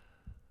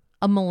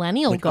a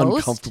millennial ghost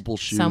uncomfortable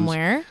shoes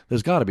somewhere.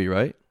 There's got to be,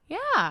 right?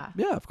 Yeah.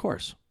 Yeah, of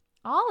course.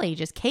 All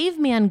ages.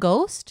 Caveman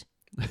ghost.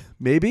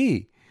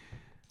 Maybe.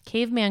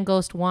 Caveman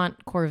ghost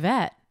want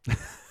Corvette.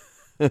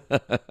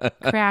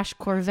 Crash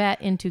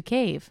Corvette into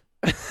cave.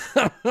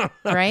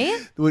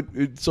 Right?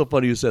 It's so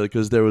funny you say that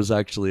because there was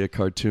actually a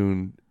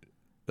cartoon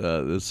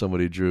that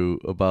somebody drew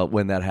about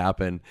when that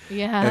happened.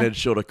 Yeah. And it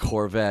showed a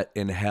Corvette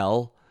in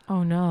hell.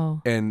 Oh,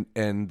 no. And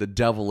the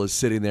devil is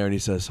sitting there and he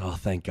says, "Oh,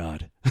 thank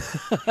God."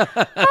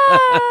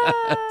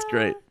 That's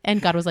great. And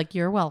God was like,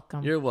 "You're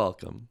welcome." You're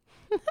welcome.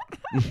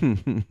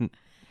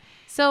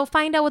 So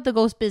find out what the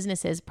ghost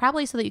business is,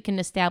 probably so that you can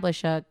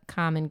establish a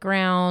common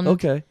ground.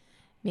 Okay.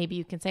 Maybe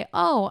you can say,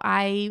 "Oh,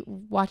 I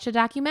watched a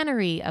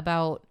documentary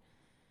about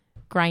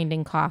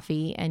grinding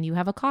coffee and you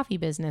have a coffee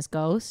business,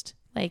 ghost.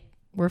 Like,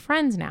 we're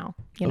friends now,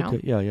 you know?"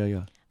 Okay.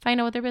 Yeah. Find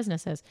out what their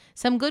business is.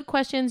 Some good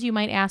questions you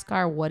might ask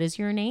are, what is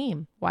your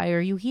name? Why are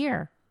you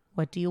here?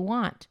 What do you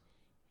want?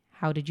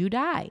 How did you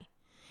die?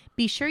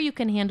 Be sure you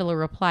can handle a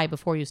reply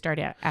before you start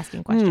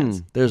asking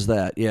questions. There's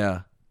that,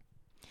 yeah.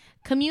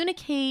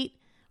 Communicate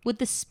with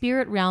the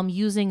spirit realm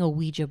using a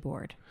Ouija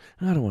board.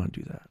 I don't want to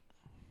do that.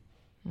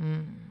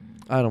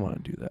 I don't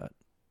want to do that.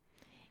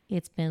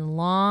 It's been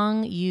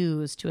long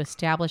used to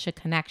establish a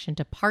connection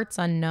to parts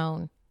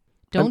unknown.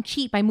 Don't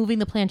cheat by moving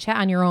the planchette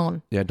on your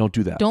own. Yeah, don't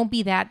do that. Don't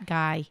be that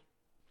guy.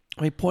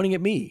 I mean, pointing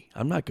at me.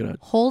 I'm not going to...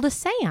 Hold a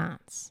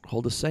seance.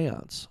 Hold a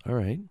seance. All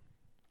right.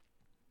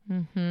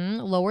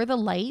 Lower the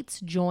lights,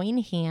 join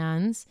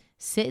hands,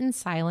 sit in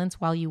silence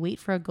while you wait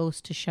for a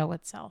ghost to show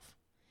itself.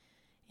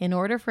 In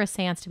order for a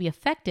seance to be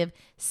effective,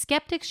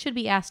 skeptics should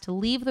be asked to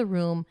leave the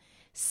room.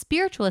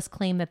 Spiritualists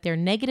claim that their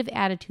negative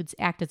attitudes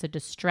act as a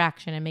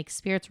distraction and make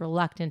spirits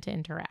reluctant to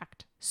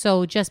interact.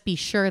 So just be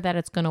sure that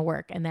it's going to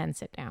work and then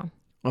sit down.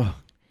 Oh.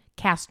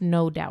 Cast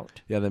no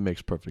doubt. Yeah, that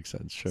makes perfect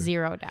sense. Sure.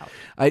 0 doubt.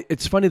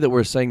 It's funny that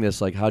we're saying this.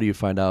 Like, how do you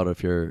find out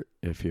if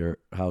your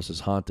house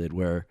is haunted?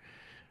 Where,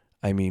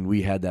 I mean,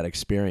 we had that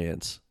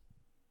experience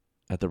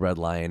at the Red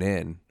Lion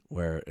Inn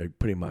where it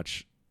pretty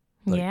much.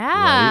 Like,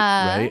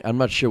 yeah. Right. I'm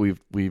not sure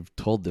we've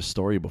told this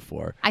story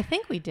before. I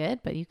think we did,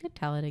 but you could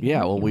tell it again.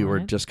 Yeah. Well, we were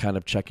just kind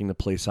of checking the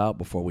place out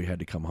before we had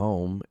to come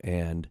home,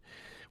 and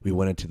we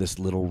went into this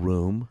little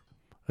room.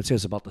 I'd say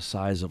it's about the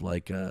size of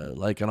like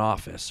an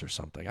office or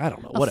something. I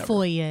don't know. Whatever. A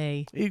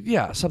foyer.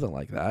 Yeah, something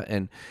like that.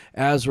 And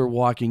as we're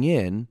walking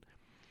in,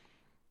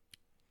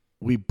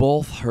 we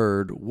both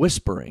heard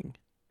whispering,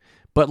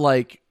 but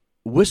like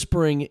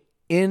whispering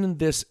in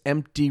this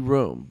empty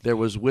room. There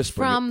was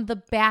whispering from the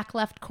back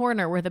left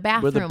corner where the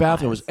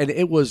bathroom was, and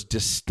it was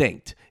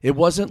distinct. It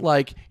wasn't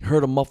like you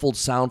heard a muffled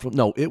sound from.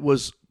 No, it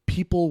was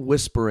people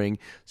whispering.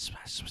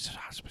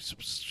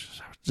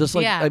 Just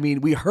like, I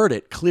mean, we heard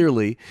it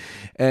clearly,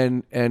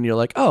 and you're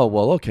like, oh,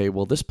 well, okay,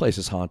 well, this place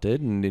is haunted,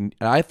 and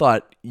I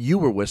thought you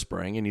were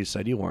whispering, and you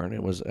said you weren't.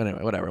 It was,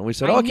 anyway, whatever. And we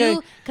said, okay.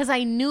 Because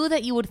I knew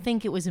that you would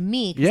think it was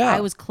me, because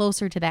I was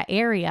closer to that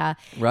area,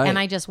 and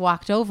I just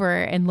walked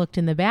over and looked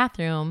in the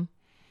bathroom.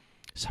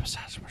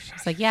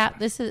 It's like, yeah,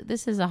 this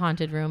is a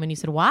haunted room, and you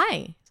said,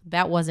 why?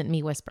 That wasn't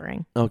me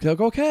whispering.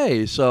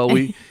 Okay. So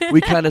we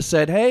kind of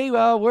said, hey,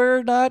 well,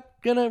 we're not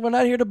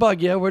here to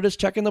bug you. We're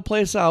just checking the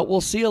place out. We'll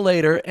see you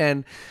later.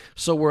 And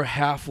so we're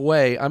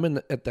halfway. I'm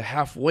at the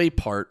halfway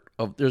part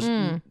of. There's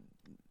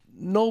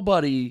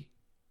nobody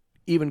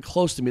even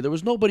close to me. There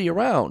was nobody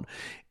around,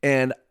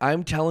 and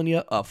I'm telling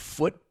you, a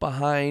foot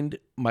behind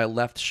my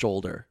left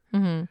shoulder,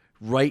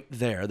 right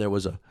there, there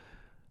was a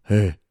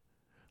hey,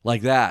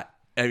 like that.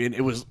 I mean,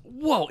 it was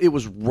whoa. It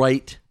was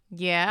right.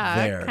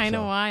 Yeah, kind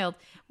of wild.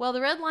 Well,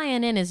 the Red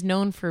Lion Inn is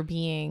known for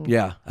being...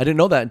 Yeah, I didn't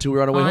know that until we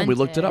were on our way home. We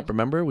looked it up,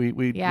 remember?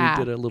 We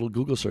did a little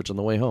Google search on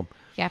the way home.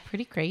 Yeah,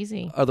 pretty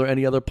crazy. Are there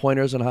any other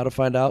pointers on how to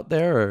find out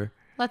there? Or?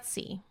 Let's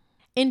see.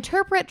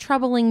 Interpret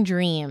troubling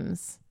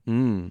dreams.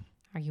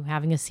 Are you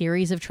having a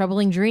series of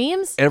troubling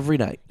dreams? Every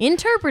night.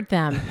 Interpret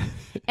them.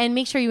 And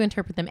make sure you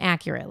interpret them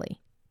accurately.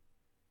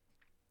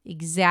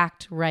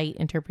 Exact right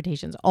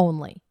interpretations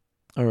only.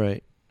 All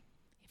right.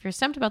 If you're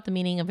stumped about the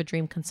meaning of a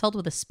dream, consult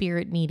with a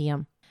spirit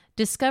medium.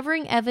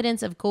 Discovering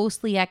evidence of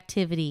ghostly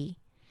activity.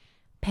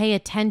 Pay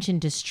attention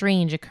to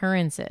strange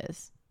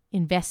occurrences.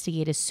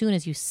 Investigate as soon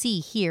as you see,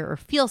 hear, or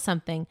feel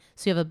something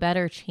so you have a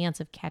better chance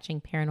of catching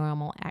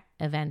paranormal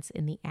events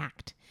in the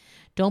act.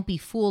 Don't be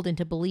fooled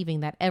into believing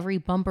that every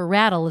bump or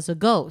rattle is a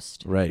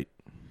ghost. Right.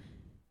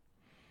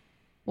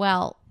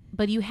 Well,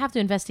 but you have to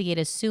investigate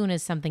as soon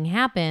as something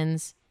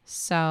happens,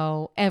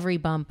 so every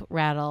bump,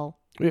 rattle...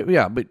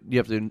 Yeah, but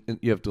you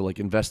have to like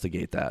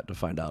investigate that to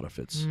find out if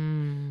it's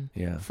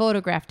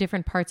Photograph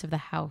different parts of the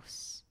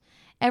house.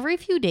 Every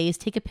few days,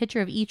 take a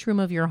picture of each room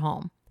of your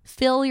home.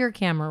 Fill your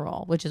camera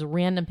roll, which is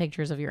random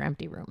pictures of your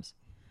empty rooms.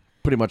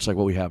 Pretty much like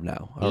what we have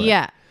now. All right.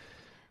 Yeah.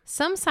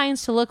 Some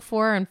signs to look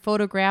for in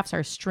photographs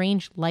are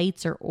strange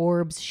lights or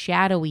orbs,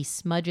 shadowy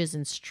smudges,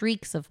 and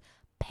streaks of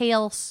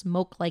pale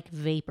smoke-like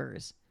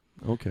vapors.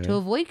 Okay. To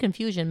avoid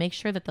confusion, make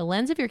sure that the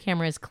lens of your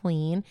camera is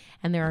clean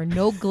and there are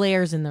no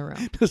glares in the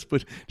room. Just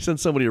send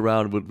somebody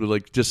around would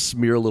like just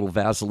smear a little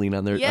Vaseline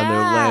on their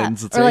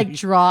lens, or like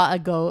draw a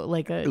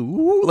like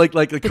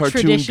a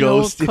cartoon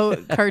ghost,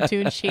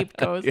 cartoon shaped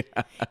ghost.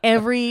 Yeah.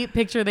 Every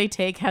picture they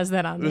take has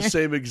that on there. The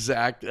same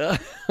exact.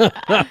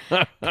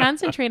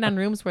 Concentrate on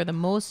rooms where the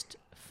most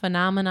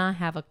phenomena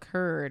have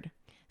occurred.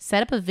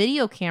 Set up a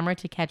video camera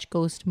to catch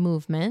ghost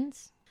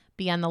movements.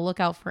 Be on the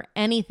lookout for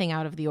anything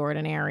out of the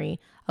ordinary.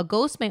 A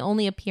ghost may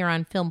only appear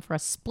on film for a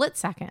split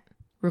second.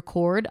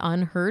 Record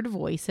unheard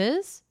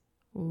voices.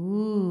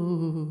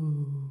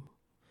 Ooh.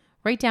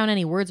 Write down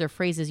any words or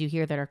phrases you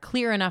hear that are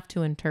clear enough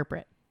to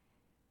interpret.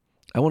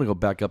 I want to go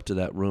back up to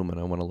that room and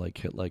I want to like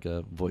hit like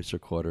a voice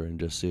recorder and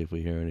just see if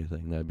we hear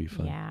anything. That'd be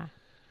fun. Yeah.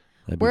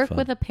 Work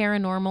with a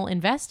paranormal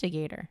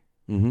investigator.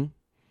 Mm-hmm.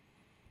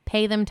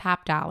 Pay them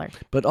top dollar.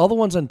 But all the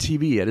ones on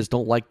TV, I just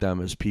don't like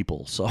them as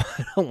people. So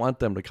I don't want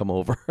them to come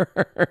over.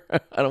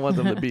 I don't want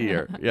them to be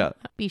here. Yeah.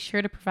 Be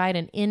sure to provide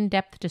an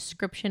in-depth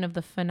description of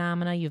the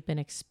phenomena you've been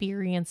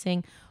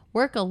experiencing.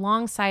 Work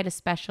alongside a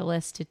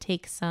specialist to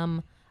take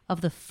some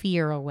of the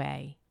fear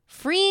away.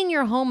 Freeing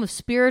your home of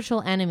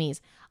spiritual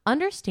enemies.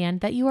 Understand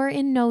that you are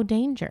in no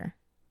danger.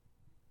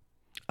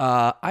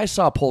 I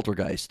saw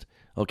Poltergeist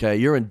Okay,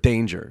 you're in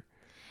danger.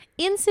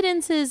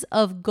 Incidences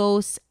of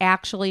ghosts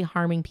actually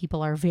harming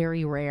people are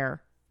very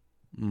rare.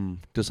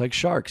 Just like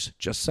sharks.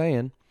 Just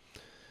saying.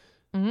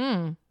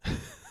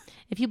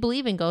 If you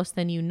believe in ghosts,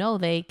 then you know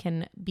they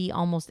can be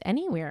almost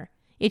anywhere.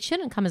 It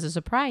shouldn't come as a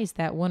surprise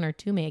that one or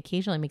two may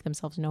occasionally make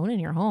themselves known in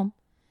your home.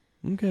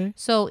 Okay.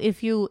 So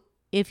if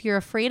you're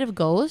afraid of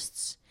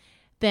ghosts,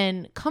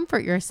 then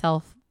comfort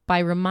yourself by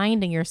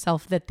reminding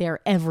yourself that they're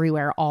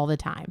everywhere all the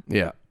time.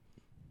 Yeah.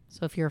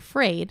 So if you're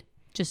afraid,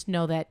 just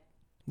know that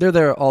they're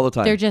there all the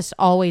time. They're just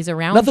always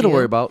around. Nothing to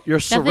worry about. You're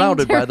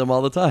surrounded by them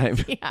all the time.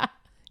 Yeah.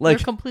 Like,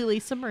 you're completely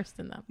submersed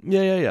in them.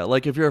 Yeah.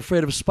 Like if you're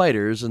afraid of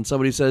spiders and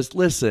somebody says,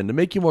 listen, to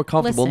make you more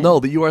comfortable, know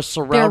that you are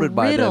surrounded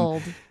by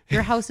them.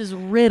 Your house is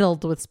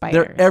riddled with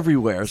spiders. They're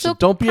everywhere. So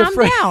don't be calm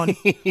afraid. Down.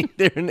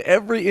 They're in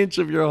every inch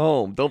of your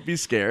home. Don't be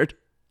scared.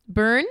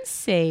 Burn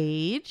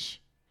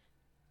sage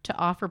to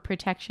offer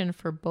protection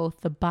for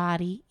both the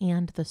body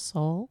and the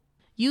soul.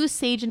 Use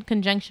sage in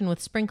conjunction with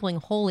sprinkling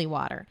holy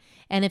water.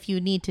 And if you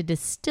need to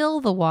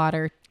distill the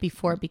water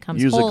before it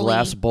becomes use holy, a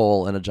glass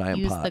bowl and a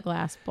giant pot. Use the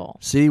glass bowl.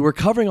 See, we're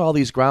covering all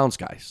these grounds,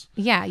 guys.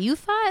 Yeah, you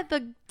thought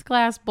the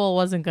glass bowl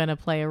wasn't going to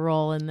play a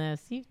role in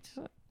this.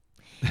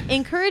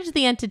 Encourage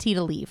the entity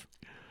to leave.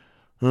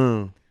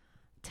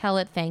 Tell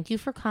it, thank you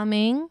for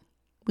coming.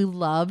 We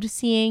loved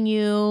seeing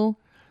you.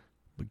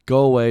 Go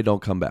away,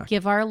 don't come back.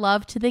 Give our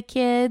love to the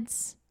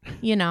kids.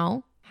 You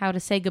know, how to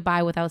say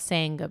goodbye without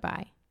saying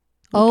goodbye.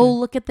 Okay. Oh,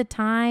 look at the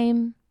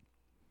time.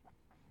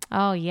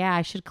 Oh, yeah,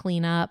 I should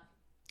clean up.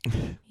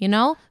 You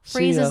know,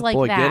 phrases like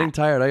that. Getting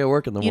tired. I got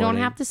work in the morning. You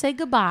don't have to say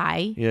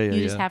goodbye. Yeah.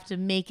 You just have to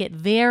make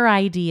it their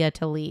idea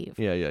to leave.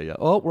 Yeah.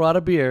 Oh, we're out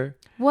of beer.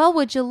 Well,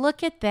 would you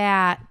look at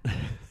that?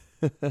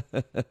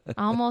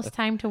 Almost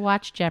time to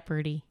watch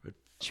Jeopardy.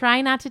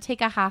 Try not to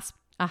take a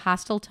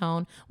hostile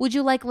tone. Would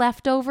you like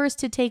leftovers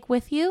to take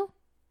with you?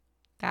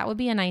 That would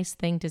be a nice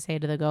thing to say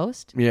to the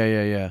ghost.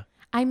 Yeah.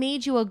 I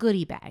made you a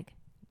goodie bag.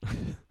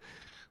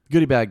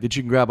 Goodie bag that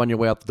you can grab on your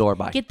way out the door.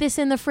 Bye. Get this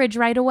in the fridge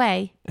right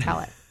away. Tell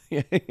it.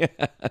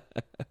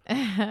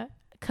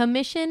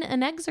 Commission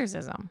an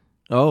exorcism.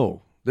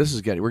 Oh,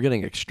 we're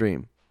getting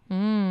extreme.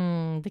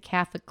 The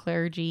Catholic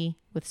clergy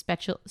with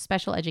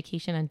special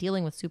education on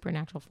dealing with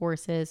supernatural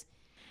forces.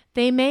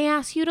 They may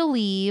ask you to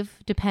leave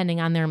depending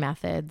on their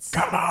methods.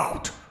 Get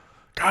out.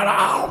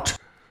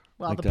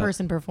 Well, like the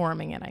person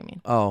performing it, I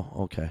mean. Oh,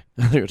 okay.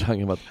 You're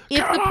talking about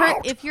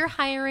if you're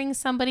hiring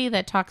somebody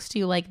that talks to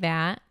you like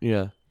that,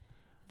 yeah,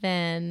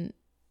 then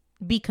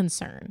be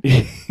concerned.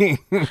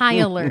 High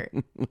alert.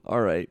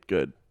 All right,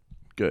 good.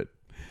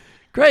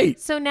 Great.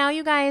 So now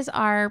you guys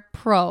are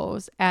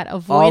pros at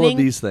avoiding all of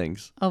these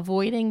things.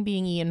 Avoiding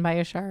being eaten by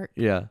a shark.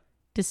 Yeah.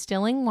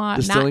 Distilling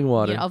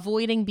water.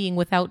 Avoiding being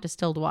without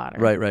distilled water.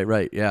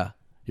 Right. Yeah.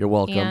 You're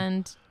welcome.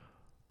 And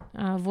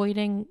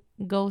avoiding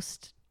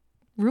ghost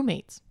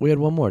roommates. We had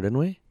one more, didn't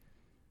we?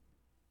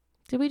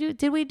 Did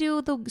we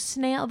do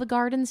the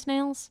garden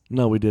snails?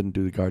 No, we didn't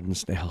do the garden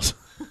snails.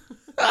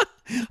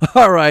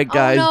 All right,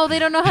 guys. Oh, no, they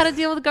don't know how to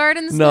deal with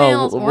garden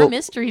snails or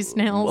mystery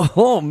snails.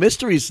 Oh,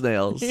 mystery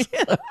snails.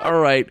 All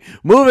right,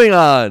 moving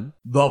on.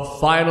 The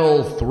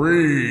final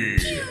three.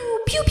 Pew,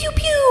 pew, pew,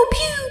 pew,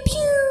 pew,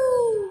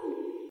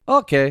 pew.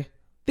 Okay,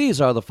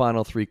 these are the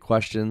final three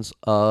questions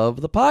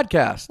of the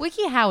podcast.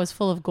 WikiHow is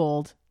full of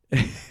gold.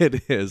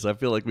 It is. I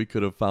feel like we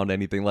could have found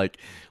anything like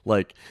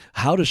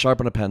how to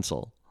sharpen a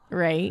pencil.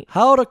 Right.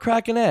 How to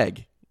crack an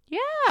egg. Yeah.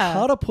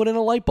 How to put in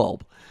a light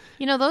bulb.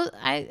 You know, those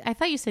I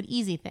thought you said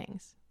easy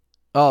things.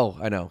 Oh,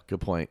 I know.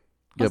 Good point.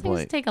 Those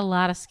things take a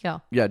lot of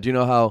skill. Yeah. Do you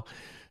know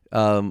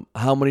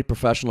how many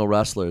professional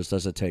wrestlers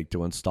does it take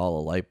to install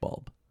a light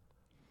bulb?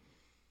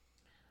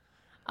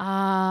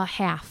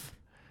 Half.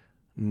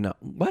 No.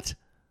 What?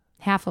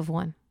 Half of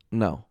one.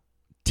 No.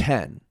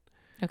 10.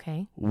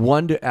 Okay.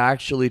 One to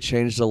actually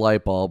change the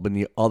light bulb and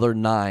the other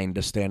 9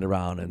 to stand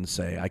around and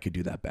say, I could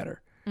do that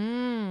better.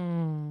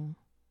 Good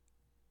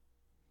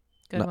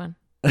one.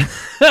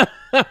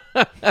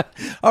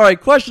 All right,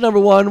 question number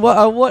 1.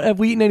 What have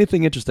we eaten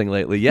anything interesting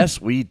lately?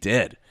 Yes, we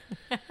did.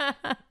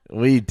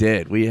 We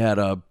did. We had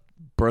a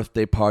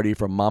birthday party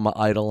for Mama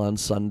Idol on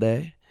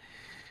Sunday.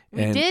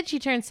 We did. She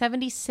turned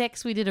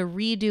 76. We did a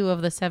redo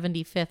of the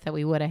 75th that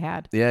we would have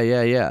had.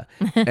 Yeah.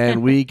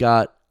 And we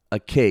got a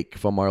cake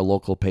from our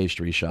local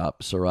pastry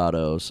shop,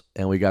 Serrato's,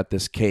 and we got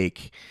this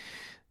cake.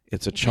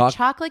 It's a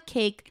chocolate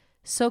cake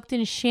soaked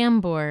in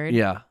Chambord.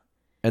 Yeah.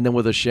 And then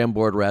with a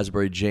Chambord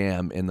raspberry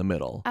jam in the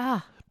middle.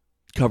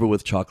 Covered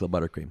with chocolate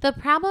buttercream. The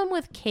problem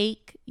with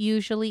cake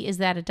usually is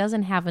that it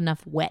doesn't have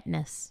enough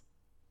wetness.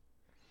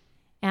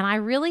 And I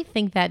really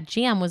think that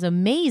jam was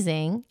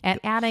amazing at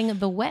adding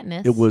the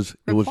wetness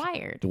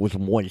required. It was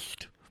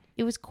moist.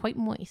 It was quite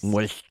moist.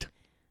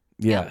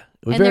 Yeah.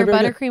 Yep. And their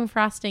buttercream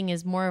frosting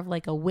is more of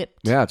like a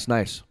whipped it's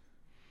nice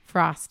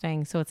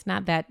frosting. So it's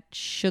not that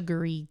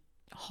sugary,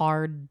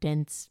 hard,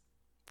 dense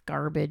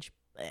garbage.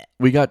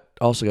 We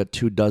also got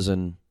 2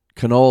 dozen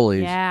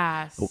cannolis.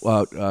 Yes.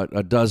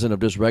 A dozen of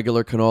just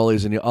regular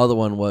cannolis, and the other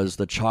one was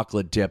the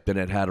chocolate dipped, and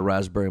it had a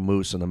raspberry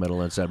mousse in the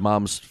middle. And it said,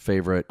 "Mom's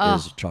favorite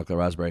is chocolate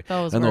raspberry."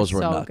 Those were so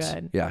nuts.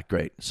 good. Yeah,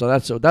 great. So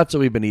that's what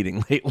we've been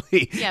eating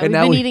lately. Yeah, and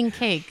we've been eating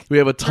cake. We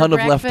have a ton of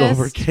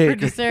leftover cake for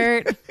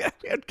dessert.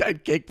 We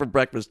had cake for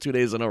breakfast 2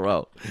 days in a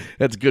row.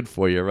 That's good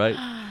for you, right?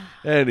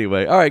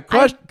 Anyway, all right.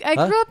 Question. I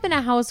grew up in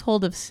a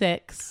household of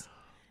 6.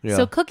 Yeah.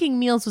 So cooking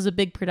meals was a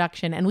big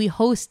production, and we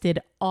hosted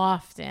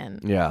often.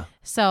 Yeah.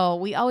 So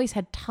we always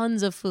had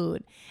tons of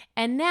food.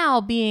 And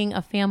now, being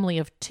a family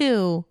of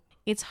 2,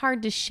 it's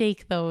hard to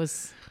shake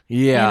those,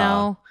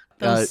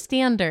 those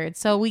standards.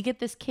 So we get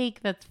this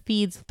cake that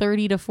feeds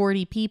 30 to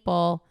 40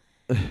 people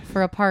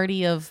for a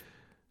party of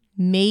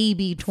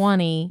maybe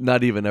 20.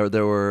 Not even.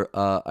 There were,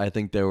 I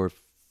think there were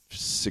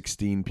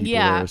 16 people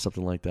there or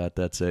something like that.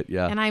 That's it.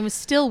 Yeah. And I was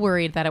still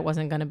worried that it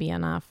wasn't going to be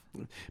enough.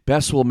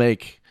 Bess will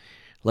make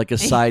like a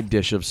side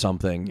dish of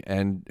something,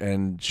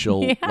 and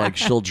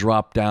she'll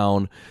drop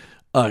down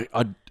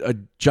a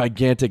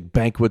gigantic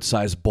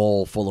banquet-sized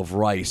bowl full of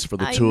rice for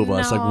the two of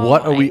us. Like,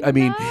 what are we? I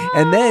mean,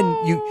 and then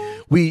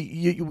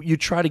you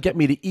try to get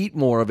me to eat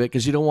more of it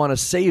because you don't want to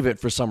save it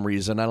for some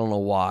reason. I don't know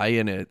why.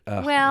 And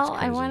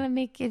I want to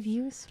make it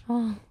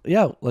useful.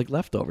 Yeah, like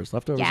leftovers.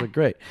 Leftovers are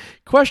great.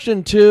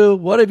 Question 2: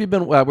 what have you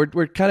been?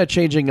 We're kind of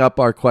changing up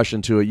our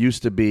question 2. It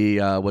used to be,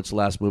 what's the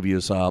last movie you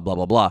saw? Blah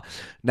blah blah.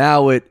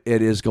 Now it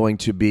is going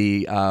to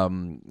be,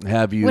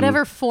 have you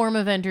whatever form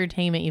of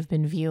entertainment you've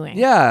been viewing?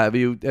 Yeah, have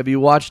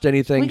you watched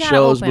anything,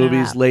 shows,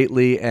 movies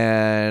lately?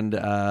 And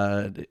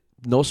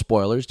no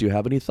spoilers. Do you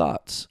have any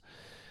thoughts?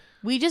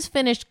 We just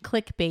finished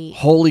Clickbait.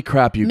 Holy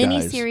crap, you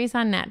guys! Miniseries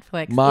on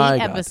Netflix. My 8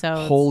 God.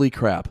 episodes. Holy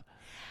crap!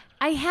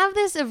 I have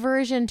this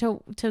aversion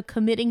to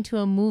committing to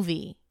a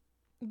movie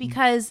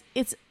because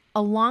it's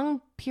a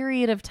long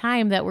period of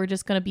time that we're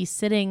just going to be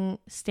sitting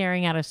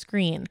staring at a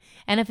screen,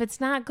 and if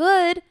it's not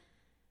good.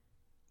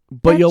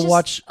 But you'll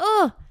watch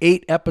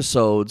 8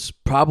 episodes,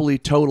 probably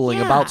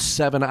totaling about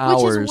 7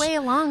 hours. Which is way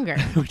longer.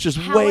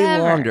 Way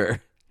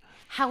longer.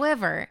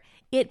 However,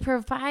 it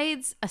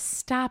provides a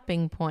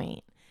stopping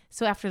point.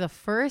 So after the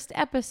first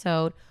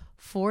episode,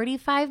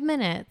 45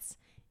 minutes,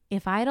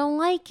 if I don't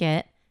like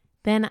it,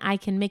 then I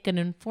can make an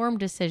informed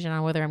decision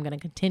on whether I'm going to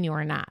continue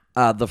or not.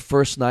 The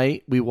first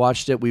night we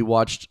watched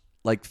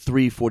like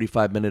 3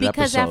 45-minute episodes.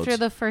 Because after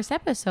the first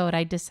episode,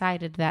 I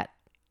decided that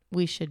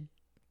we should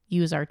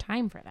use our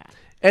time for that.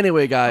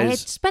 Anyway, guys. I had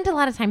spent a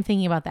lot of time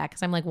thinking about that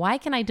because I'm like, why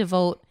can I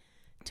devote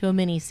to a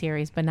mini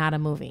series but not a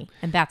movie?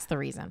 And that's the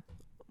reason.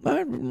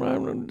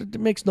 It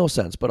makes no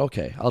sense, but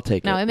okay, I'll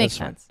take it. No, it makes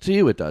sense. To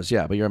you it does,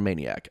 yeah, but you're a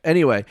maniac.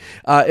 Anyway,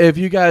 if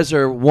you guys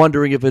are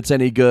wondering if it's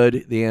any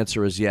good, the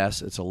answer is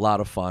yes. It's a lot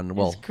of fun.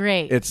 Well, it's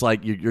great. It's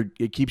like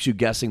it keeps you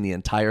guessing the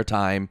entire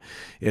time.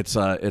 It's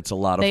a lot of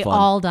fun. They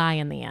all die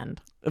in the end.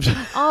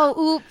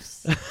 Oh,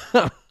 oops.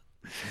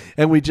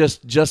 And we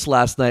just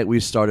last night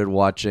we started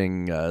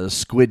watching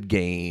Squid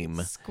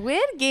Game.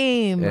 Squid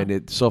Game.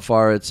 And so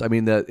far it's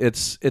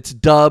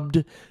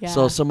dubbed,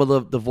 so some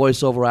of the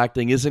voiceover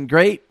acting isn't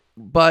great,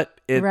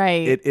 but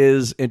it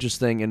is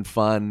interesting and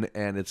fun,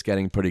 and it's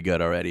getting pretty good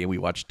already. And we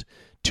watched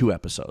 2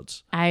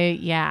 episodes.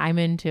 I'm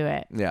into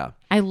it. Yeah.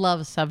 I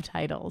love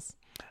subtitles.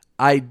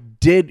 I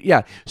did,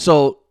 yeah.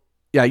 So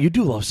yeah, you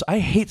do love. I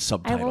hate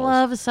subtitles. I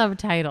love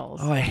subtitles.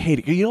 Oh, I hate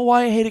it. You know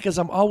why I hate it? Because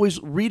I'm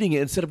always reading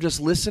it instead of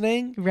just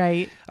listening.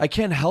 Right. I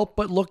can't help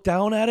but look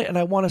down at it, and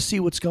I want to see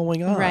what's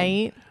going on.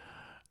 Right.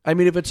 I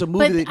mean, if it's a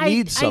movie that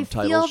needs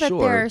subtitles, I feel that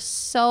there are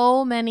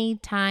so many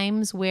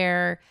times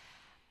where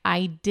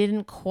I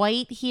didn't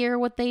quite hear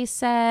what they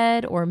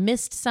said or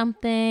missed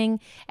something,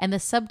 and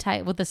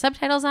with the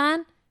subtitles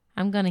on,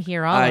 I'm gonna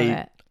hear all of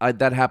it.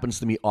 That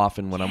happens to me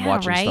often when I'm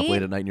watching stuff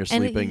late at night and you're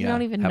sleeping. You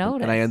don't even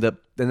notice. And I end up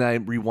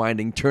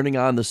rewinding, turning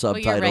on the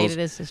subtitles. Well, you're right. It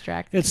is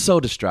distracting. It's so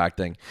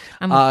distracting.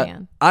 I'm a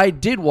fan. I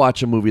did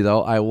watch a movie,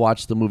 though. I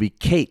watched the movie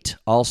Kate,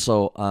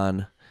 also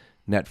on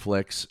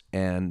Netflix,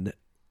 and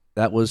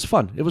that was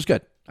fun. It was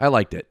good. I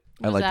liked it.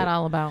 What was that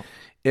all about?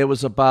 It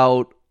was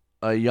about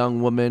a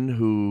young woman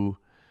who...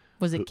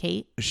 Was it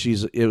Kate?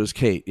 It was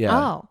Kate, yeah.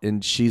 Oh.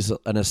 And she's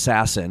an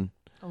assassin.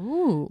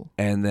 Ooh.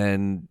 And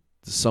then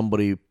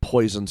somebody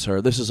poisons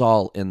her. This is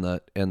all in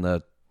the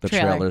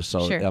trailer,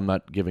 so sure. I'm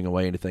not giving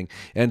away anything.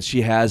 And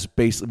she has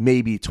basically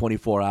maybe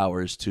 24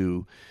 hours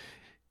to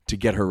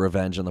get her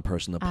revenge on the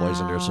person that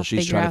poisoned her. So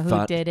she's trying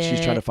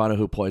to find out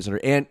who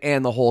poisoned her,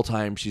 and the whole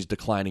time she's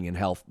declining in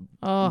health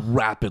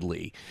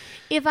rapidly.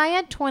 If I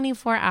had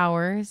 24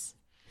 hours,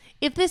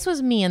 if this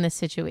was me in this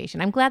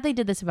situation, I'm glad they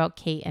did this about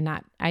Kate and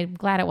not. I'm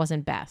glad it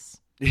wasn't Bess,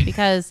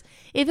 because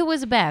if it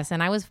was Bess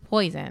and I was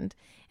poisoned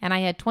and I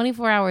had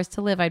 24 hours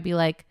to live, I'd be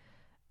like,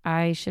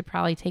 I should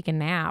probably take a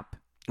nap.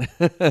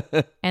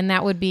 And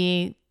that would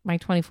be my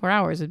 24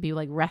 hours would be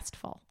like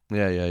restful.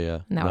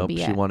 Yeah. And that would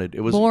be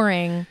it was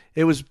boring.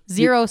 It was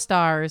 0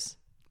 stars.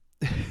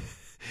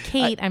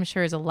 Kate, I'm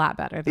sure, is a lot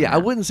better than that. I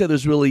wouldn't say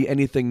there's really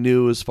anything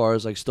new as far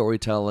as like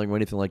storytelling or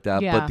anything like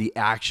that, but the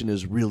action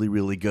is really,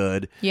 really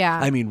good. Yeah.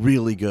 I mean,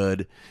 really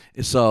good.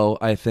 So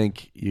I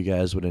think you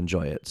guys would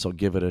enjoy it. So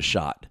give it a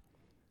shot.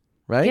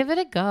 right? Give it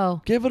a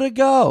go. Give it a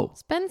go.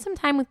 Spend some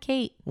time with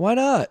Kate. Why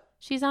not?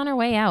 She's on her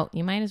way out.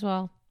 You might as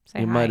well say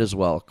hi. You might as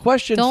well.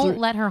 Don't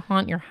let her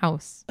haunt your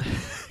house.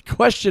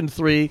 Question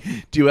 3,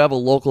 do you have a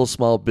local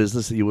small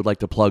business that you would like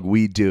to plug?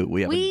 We do.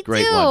 We have a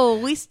great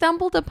one. We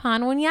stumbled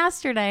upon one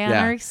yesterday on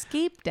our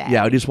escape day.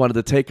 Yeah, we just wanted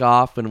to take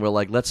off, and we're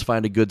like, let's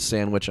find a good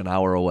sandwich an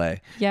hour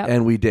away. Yep.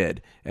 And we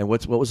did. And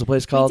what was the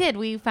place called? We did.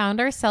 We found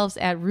ourselves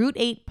at Route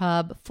 8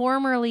 Pub,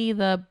 formerly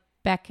the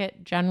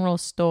Beckett General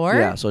Store.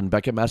 Yeah, so in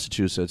Beckett,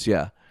 Massachusetts,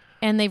 yeah.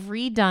 And they've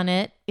redone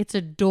it. It's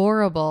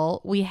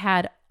adorable. We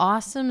had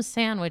awesome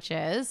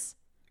sandwiches.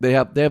 They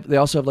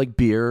also have like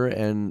beer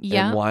and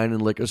wine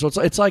and liquor. So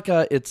it's like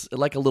a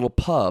little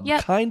pub,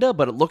 kinda,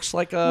 but it looks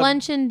like a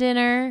lunch and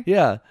dinner.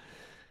 Yeah.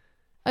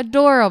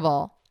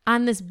 Adorable.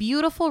 On this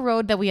beautiful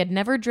road that we had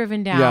never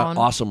driven down.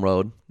 Yeah, awesome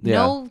road. Yeah.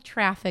 No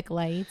traffic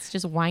lights,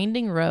 just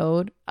winding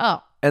road.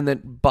 Oh. And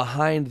then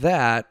behind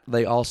that,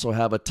 they also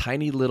have a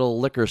tiny little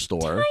liquor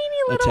store.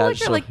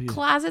 Like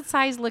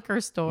closet-sized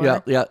liquor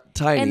store. Yeah,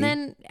 tiny. And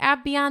then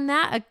beyond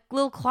that, a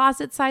little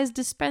closet-sized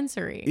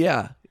dispensary.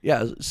 Yeah.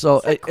 So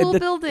it's a cool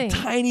building.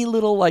 Tiny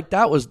little, like,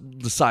 that was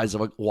the size of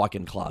a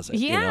walk-in closet.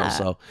 Yeah.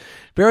 So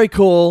very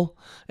cool.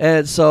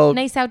 And so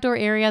nice outdoor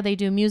area. They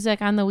do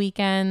music on the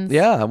weekends.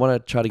 Yeah, I want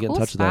to try to get in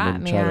touch with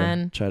them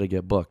and try to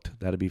get booked.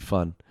 That'd be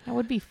fun. That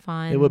would be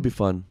fun. It would be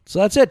fun. So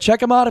that's it. Check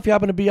them out if you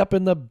happen to be up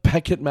in the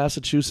Beckett,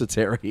 Massachusetts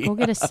area. Go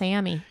get a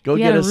Sammy.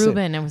 We had a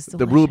Reuben. It was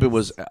delicious. The Reuben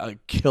was a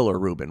killer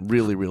Reuben.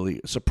 Really,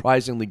 really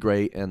surprisingly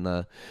great. And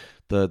the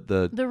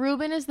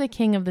Reuben is the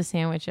king of the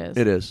sandwiches.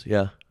 It is.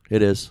 Yeah,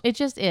 it is. It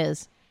just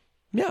is.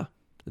 Yeah.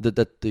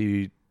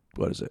 The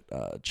what is it?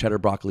 Cheddar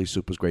broccoli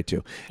soup was great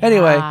too.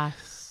 Anyway,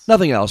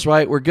 nothing else,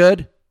 right? We're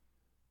good?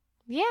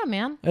 Yeah,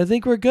 man. I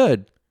think we're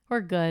good.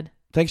 We're good.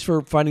 Thanks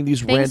for finding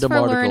these random articles. Thanks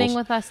for learning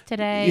with us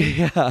today.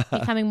 Yeah.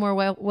 Becoming more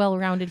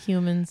well-rounded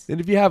humans. And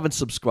if you haven't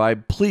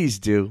subscribed, please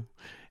do.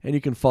 And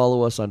you can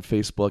follow us on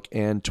Facebook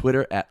and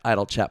Twitter at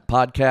Idle Chat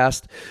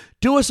Podcast.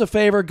 Do us a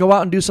favor. Go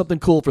out and do something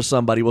cool for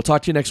somebody. We'll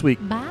talk to you next week.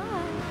 Bye.